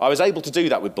win. I was able to do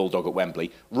that with Bulldog at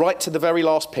Wembley. Right to the very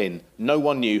last pin, no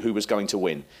one knew who was going to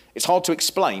win. It's hard to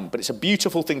explain, but it's a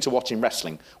beautiful thing to watch in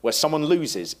wrestling, where someone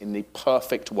loses in the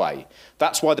perfect way.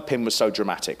 That's why the pin was so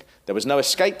dramatic. There was no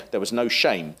escape, there was no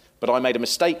shame, but I made a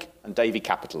mistake, and Davey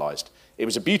capitalised. It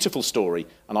was a beautiful story,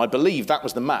 and I believe that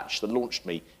was the match that launched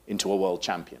me into a world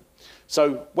champion.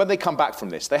 So when they come back from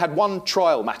this, they had one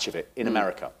trial match of it in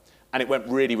America, and it went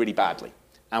really, really badly.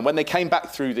 And when they came back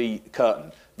through the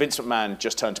curtain, Vince McMahon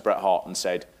just turned to Bret Hart and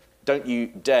said, don't you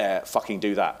dare fucking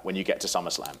do that when you get to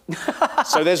SummerSlam.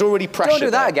 So there's already pressure. Don't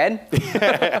do that again.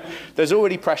 There's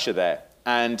already pressure there.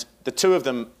 And the two of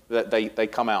them, they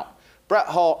come out. Bret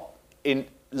Hart, in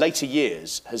later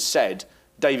years, has said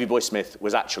Davey Boy Smith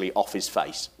was actually off his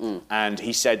face. And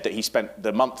he said that he spent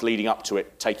the month leading up to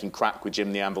it taking crack with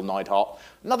Jim the Anvil Neidhart.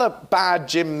 Another bad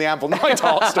Jim the Anvil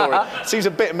Neidhart story. Seems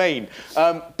a bit mean.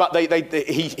 But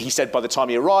he said by the time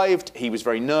he arrived, he was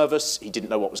very nervous. He didn't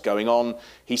know what was going on.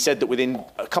 He said that within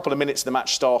a couple of minutes of the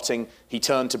match starting, he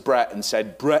turned to Bret and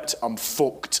said, Bret, I'm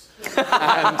fucked.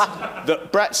 And that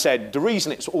Bret said, the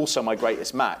reason it's also my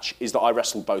greatest match is that I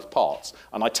wrestled both parts.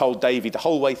 And I told Davey the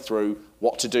whole way through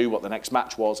what to do, what the next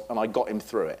match was, and I got him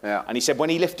through it. Yeah. And he said, when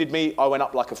he lifted me, I went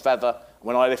up like a feather.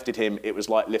 When I lifted him, it was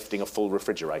like lifting a full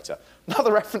refrigerator.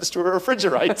 Another reference to a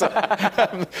refrigerator.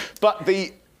 But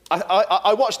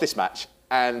I watched this match,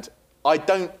 and I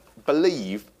don't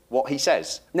believe what he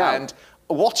says. No. And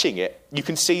watching it, you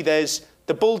can see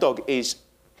the Bulldog is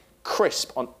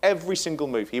crisp on every single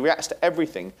move. He reacts to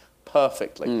everything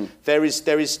perfectly. There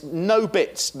is no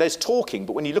bits. There's talking,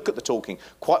 but when you look at the talking,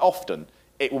 quite often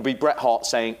it will be Bret Hart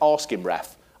saying, ask him,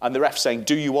 ref, and the ref saying,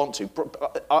 do you want to?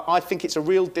 I think it's a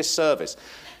real disservice.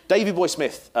 Davey Boy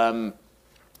Smith,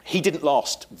 he didn't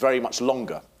last very much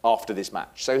longer after this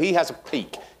match. So he has a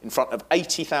peak in front of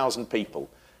 80,000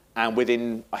 people, and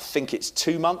within, I think it's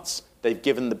 2 months, they've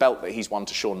given the belt that he's won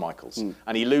to Shawn Michaels,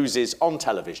 and he loses on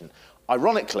television.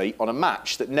 Ironically, on a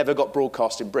match that never got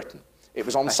broadcast in Britain. It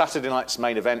was on Saturday night's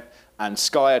main event, and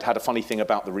Sky had a funny thing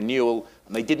about the renewal,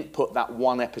 and they didn't put that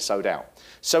one episode out.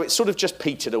 So it sort of just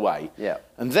petered away. Yeah.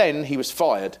 And then he was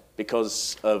fired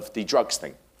because of the drugs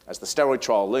thing. As the steroid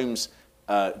trial looms,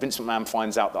 Vince McMahon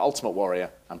finds out that Ultimate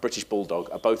Warrior and British Bulldog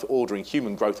are both ordering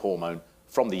human growth hormone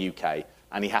from the UK.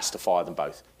 and he has to fire them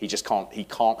both. He just can't. He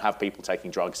can't have people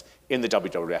taking drugs in the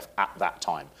WWF at that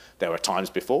time. There were times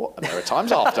before, and there are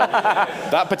times after.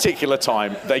 That particular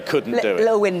time, they couldn't do it. A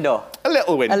little window. A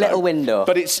little window.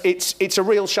 But it's a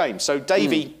real shame. So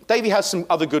Davey has some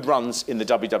other good runs in the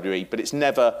WWE, but it's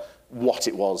never what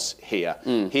it was here.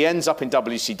 He ends up in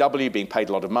WCW being paid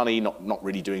a lot of money, not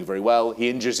really doing very well. He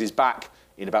injures his back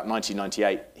in about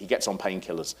 1998. He gets on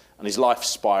painkillers and his life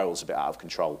spirals a bit out of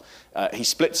control. He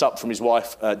splits up from his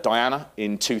wife, Diana,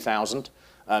 in 2000.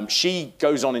 She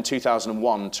goes on in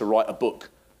 2001 to write a book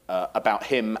about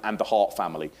him and the Hart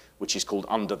family, which is called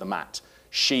Under the Mat.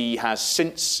 She has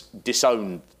since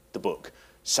disowned the book,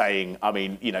 saying, I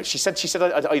mean, you know, she said,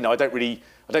 I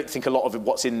don't think a lot of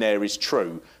what's in there is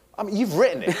true. I mean, you've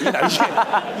written it, you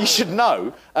know, you should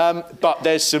know. But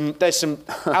there's some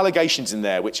allegations in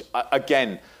there, which,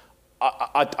 again,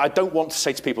 I don't want to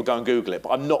say to people, go and Google it, but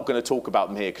I'm not going to talk about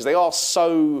them here, because they are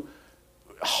so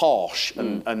harsh,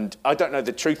 and I don't know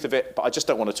the truth of it, but I just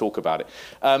don't want to talk about it.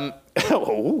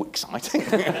 Oh, exciting.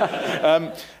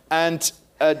 And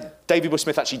Davey Boy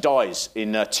Smith actually dies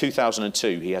in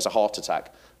 2002. He has a heart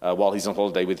attack while he's on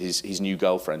holiday with his new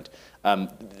girlfriend.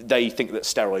 They think that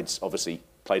steroids, obviously,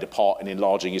 played a part in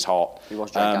enlarging his heart. He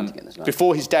was gigantic in this match.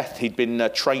 Before his death, he'd been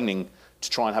training to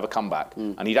try and have a comeback,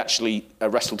 and he'd actually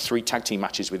wrestled 3 tag team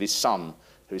matches with his son,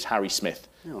 who is Harry Smith,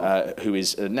 who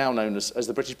is now known as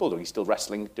the British Bulldog. He's still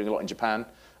wrestling, doing a lot in Japan,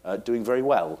 doing very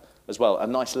well as well. A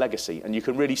nice legacy, and you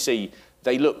can really see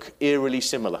they look eerily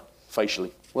similar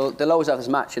facially. Well, they'll always have this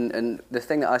match, and the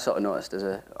thing that I sort of noticed as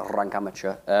a rank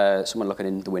amateur, someone looking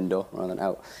in the window rather than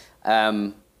out,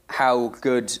 how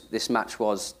good this match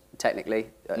was technically.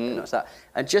 Noticed that.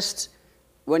 And just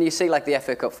when you see like the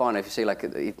FA Cup final, if you see like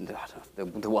even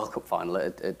the World Cup final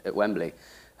at Wembley,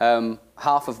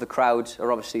 half of the crowd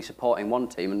are obviously supporting one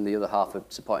team and the other half are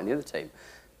supporting the other team.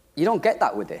 You don't get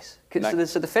that with this. No.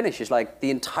 So the finish is like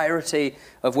the entirety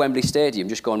of Wembley Stadium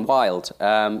just going wild.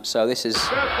 So this is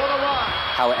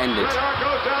how it ended.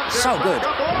 So good. One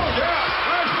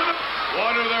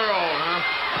of their own, huh?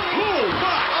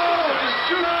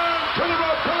 To the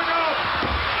rope, coming up.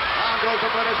 Down goes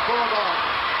the British Bulldog.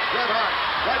 Bret Hart,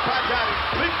 right back at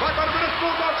him. Leap back by the British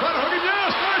Bulldog, trying to hook him.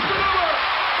 Yes, nice maneuver.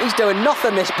 He's doing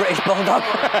nothing, this British Bulldog.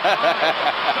 6, 7, 8.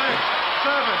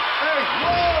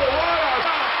 Whoa, what a...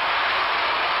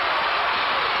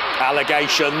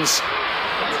 Allegations.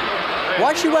 Why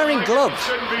is she wearing gloves?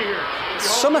 Shouldn't be here.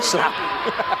 SummerSlam.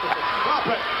 Stop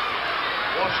it.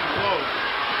 Washing clothes.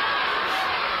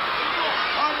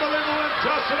 Unbelievable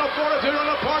intestinal fortitude on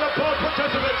the part of both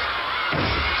participants.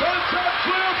 Sunset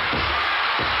flip.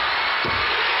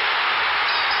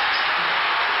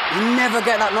 You never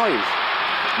get that noise.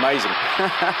 Amazing.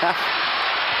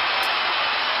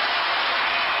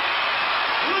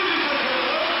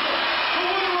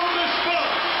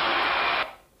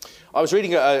 I was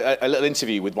reading a little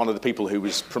interview with one of the people who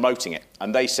was promoting it,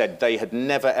 and they said they had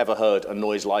never, ever heard a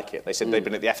noise like it. They said they'd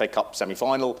been at the FA Cup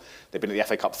semi-final, they'd been at the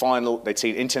FA Cup final, they'd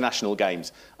seen international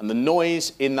games, and the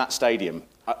noise in that stadium,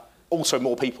 also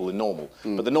more people than normal,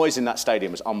 but the noise in that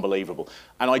stadium was unbelievable.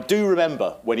 And I do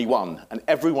remember when he won, and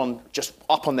everyone just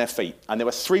up on their feet, and there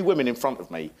were 3 women in front of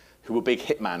me who were big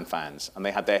Hitman fans, and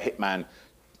they had their Hitman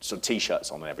sort of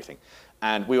T-shirts on and everything.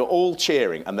 And we were all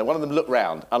cheering, and then one of them looked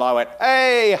round, and I went,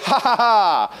 hey, ha, ha,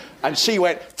 ha. And she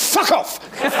went, fuck off,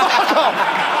 fuck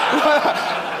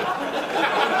off.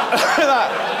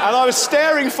 And I was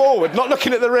staring forward, not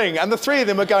looking at the ring, and the 3 of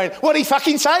them were going, what did he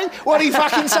fucking say? What did he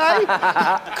fucking say?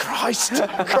 Christ,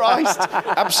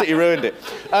 absolutely ruined it.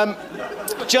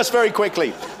 Just very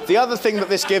quickly, the other thing that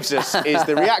this gives us is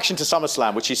the reaction to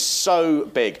SummerSlam, which is so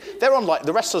big. They're on, like,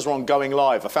 the wrestlers are on Going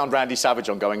Live. I found Randy Savage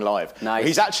on Going Live. Nice.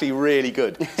 He's actually really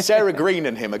good. Sarah Green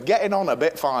and him are getting on a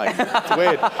bit fine. It's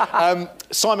weird.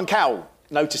 Simon Cowell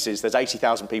notices there's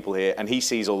 80,000 people here, and he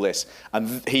sees all this,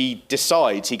 and he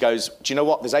decides, he goes, do you know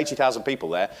what, there's 80,000 people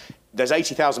there. There's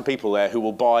 80,000 people there who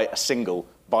will buy a single,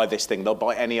 buy this thing. They'll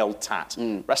buy any old tat.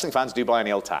 Wrestling fans do buy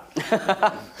any old tat.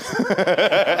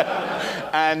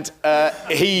 And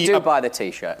he... Do buy the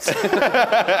T-shirts.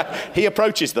 He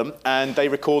approaches them, and they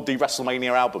record the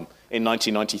WrestleMania album in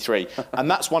 1993. And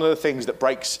that's one of the things that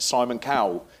breaks Simon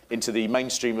Cowell into the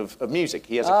mainstream of music.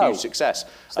 He has a huge success.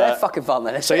 So they're fucking fun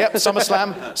then. So, yep,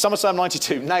 SummerSlam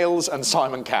 92, Nails and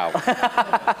Simon Cowell.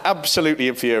 Absolutely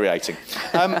infuriating.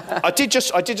 I did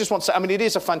just want to say, I mean, it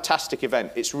is a fantastic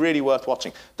event. It's really worth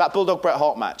watching. That Bulldog Bret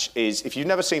Hart match is, if you've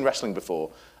never seen wrestling before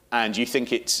and you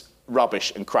think it's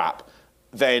rubbish and crap,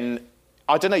 then,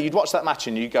 I don't know, you'd watch that match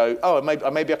and you go, oh,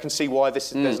 maybe I can see why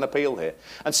there's an appeal here.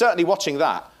 And certainly watching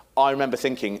that, I remember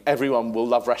thinking everyone will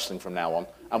love wrestling from now on,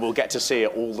 and we'll get to see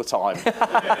it all the time.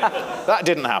 That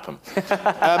didn't happen.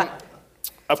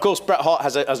 Of course, Bret Hart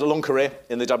has a long career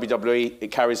in the WWE.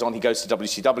 It carries on. He goes to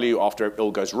WCW after it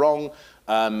all goes wrong.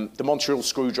 The Montreal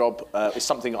Screwjob is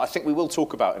something I think we will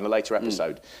talk about in a later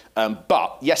episode.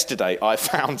 But yesterday I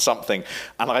found something,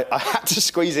 and I had to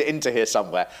squeeze it into here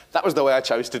somewhere. That was the way I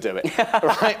chose to do it.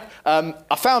 Right?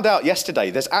 I found out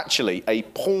yesterday there's actually a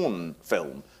porn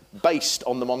film based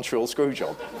on the Montreal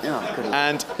Screwjob. Oh, good.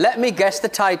 And let me guess the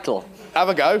title. Have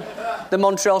a go. The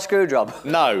Montreal Screwjob.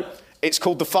 No. It's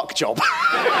called The Fuck Job.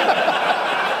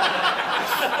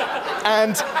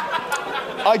 And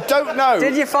I don't know...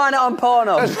 Did you find it on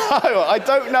Pornhub? No, I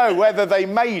don't know whether they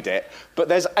made it, but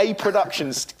there's a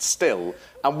production still,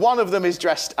 and one of them is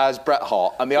dressed as Bret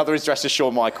Hart, and the other is dressed as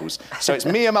Shawn Michaels. So it's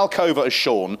Mia Malkova as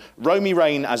Shawn, Romy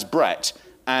Rain as Bret,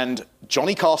 and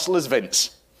Johnny Castle as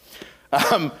Vince.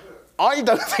 I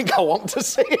don't think I want to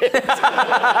see it.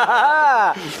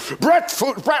 Bret,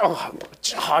 oh,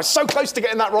 I was so close to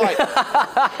getting that right.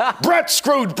 Bret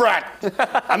screwed Bret,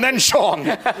 and then Shawn,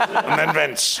 and then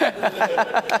Vince.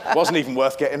 Wasn't even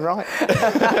worth getting right.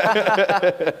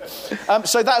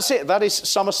 So that's it. That is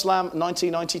SummerSlam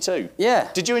 1992. Yeah.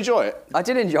 Did you enjoy it? I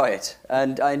did enjoy it,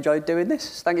 and I enjoyed doing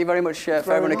this. Thank you very much for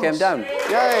everyone who came down.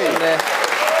 Yay. And,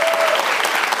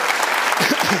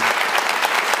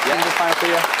 for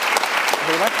you.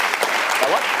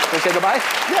 What? We say goodbye?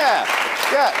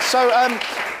 Yeah. So,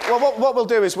 well, what we'll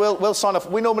do is we'll sign off.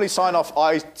 We normally sign off.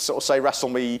 I sort of say "Wrestle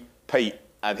me, Pete,"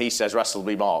 and he says "Wrestle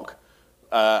me, Mark,"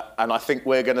 and I think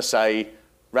we're going to say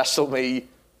 "Wrestle me,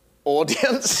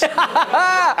 audience,"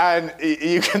 and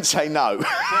you can say no.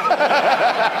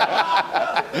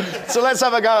 So let's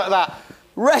have a go at that.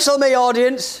 Wrestle me,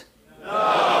 audience.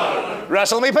 No.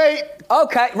 Wrestle me, Pete.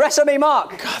 OK, wrestle me, Mark.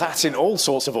 God, that's in all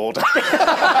sorts of order.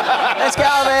 Let's get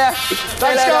out of here.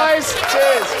 Thanks, guys.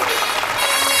 Cheers.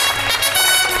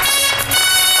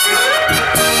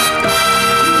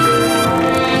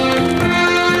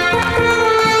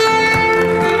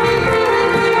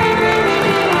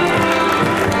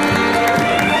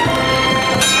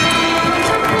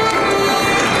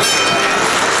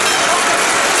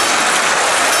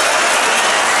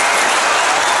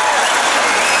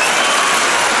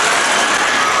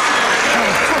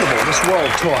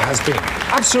 World Tour has been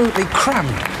absolutely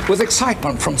crammed with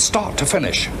excitement from start to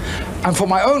finish. And for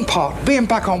my own part, being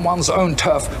back on one's own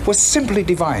turf was simply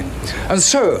divine. And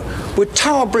so, with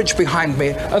Tower Bridge behind me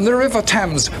and the River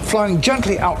Thames flowing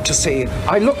gently out to sea,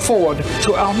 I look forward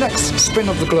to our next spin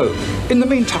of the globe. In the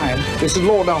meantime, this is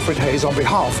Lord Alfred Hayes on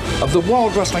behalf of the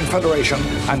World Wrestling Federation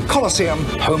and Coliseum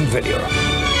Home Video.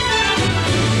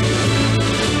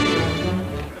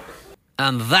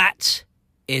 And that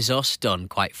is us done,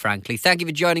 quite frankly. Thank you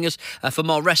for joining us for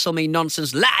more Wrestle Me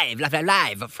nonsense live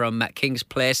from King's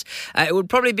Place. It would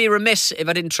probably be remiss if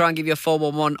I didn't try and give you a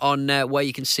 411 on where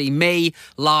you can see me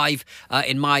live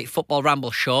in my Football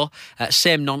Ramble show.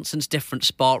 Same nonsense, different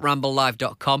sport,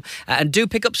 ramblelive.com. And do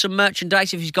pick up some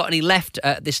merchandise if he's got any left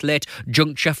at this late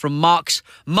juncture from Mark's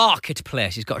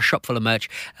Marketplace. He's got a shop full of merch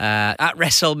at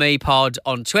Wrestle Me Pod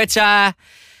on Twitter.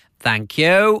 Thank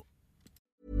you.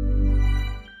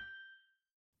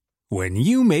 When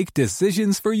you make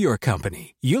decisions for your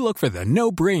company, you look for the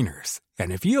no-brainers.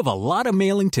 And if you have a lot of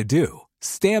mailing to do,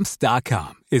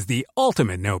 Stamps.com is the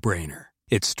ultimate no-brainer.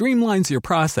 It streamlines your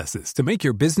processes to make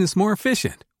your business more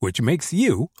efficient, which makes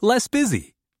you less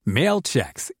busy. Mail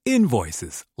checks,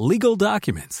 invoices, legal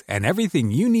documents, and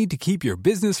everything you need to keep your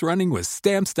business running with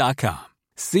Stamps.com.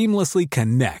 Seamlessly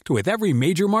connect with every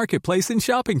major marketplace and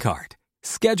shopping cart.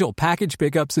 Schedule package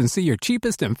pickups and see your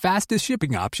cheapest and fastest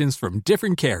shipping options from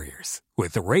different carriers,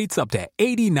 with rates up to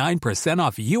 89%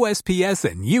 off USPS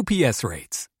and UPS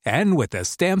rates. And with the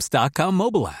Stamps.com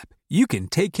mobile app, you can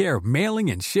take care of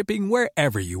mailing and shipping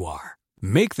wherever you are.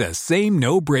 Make the same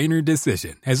no-brainer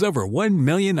decision as over 1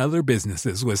 million other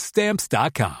businesses with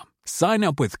Stamps.com. Sign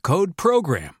up with code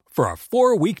PROGRAM for a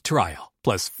 4-week trial,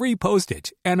 plus free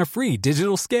postage and a free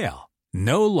digital scale.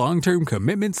 No long-term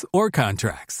commitments or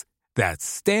contracts. That's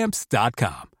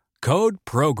Stamps.com. Code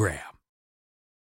PROGRAM.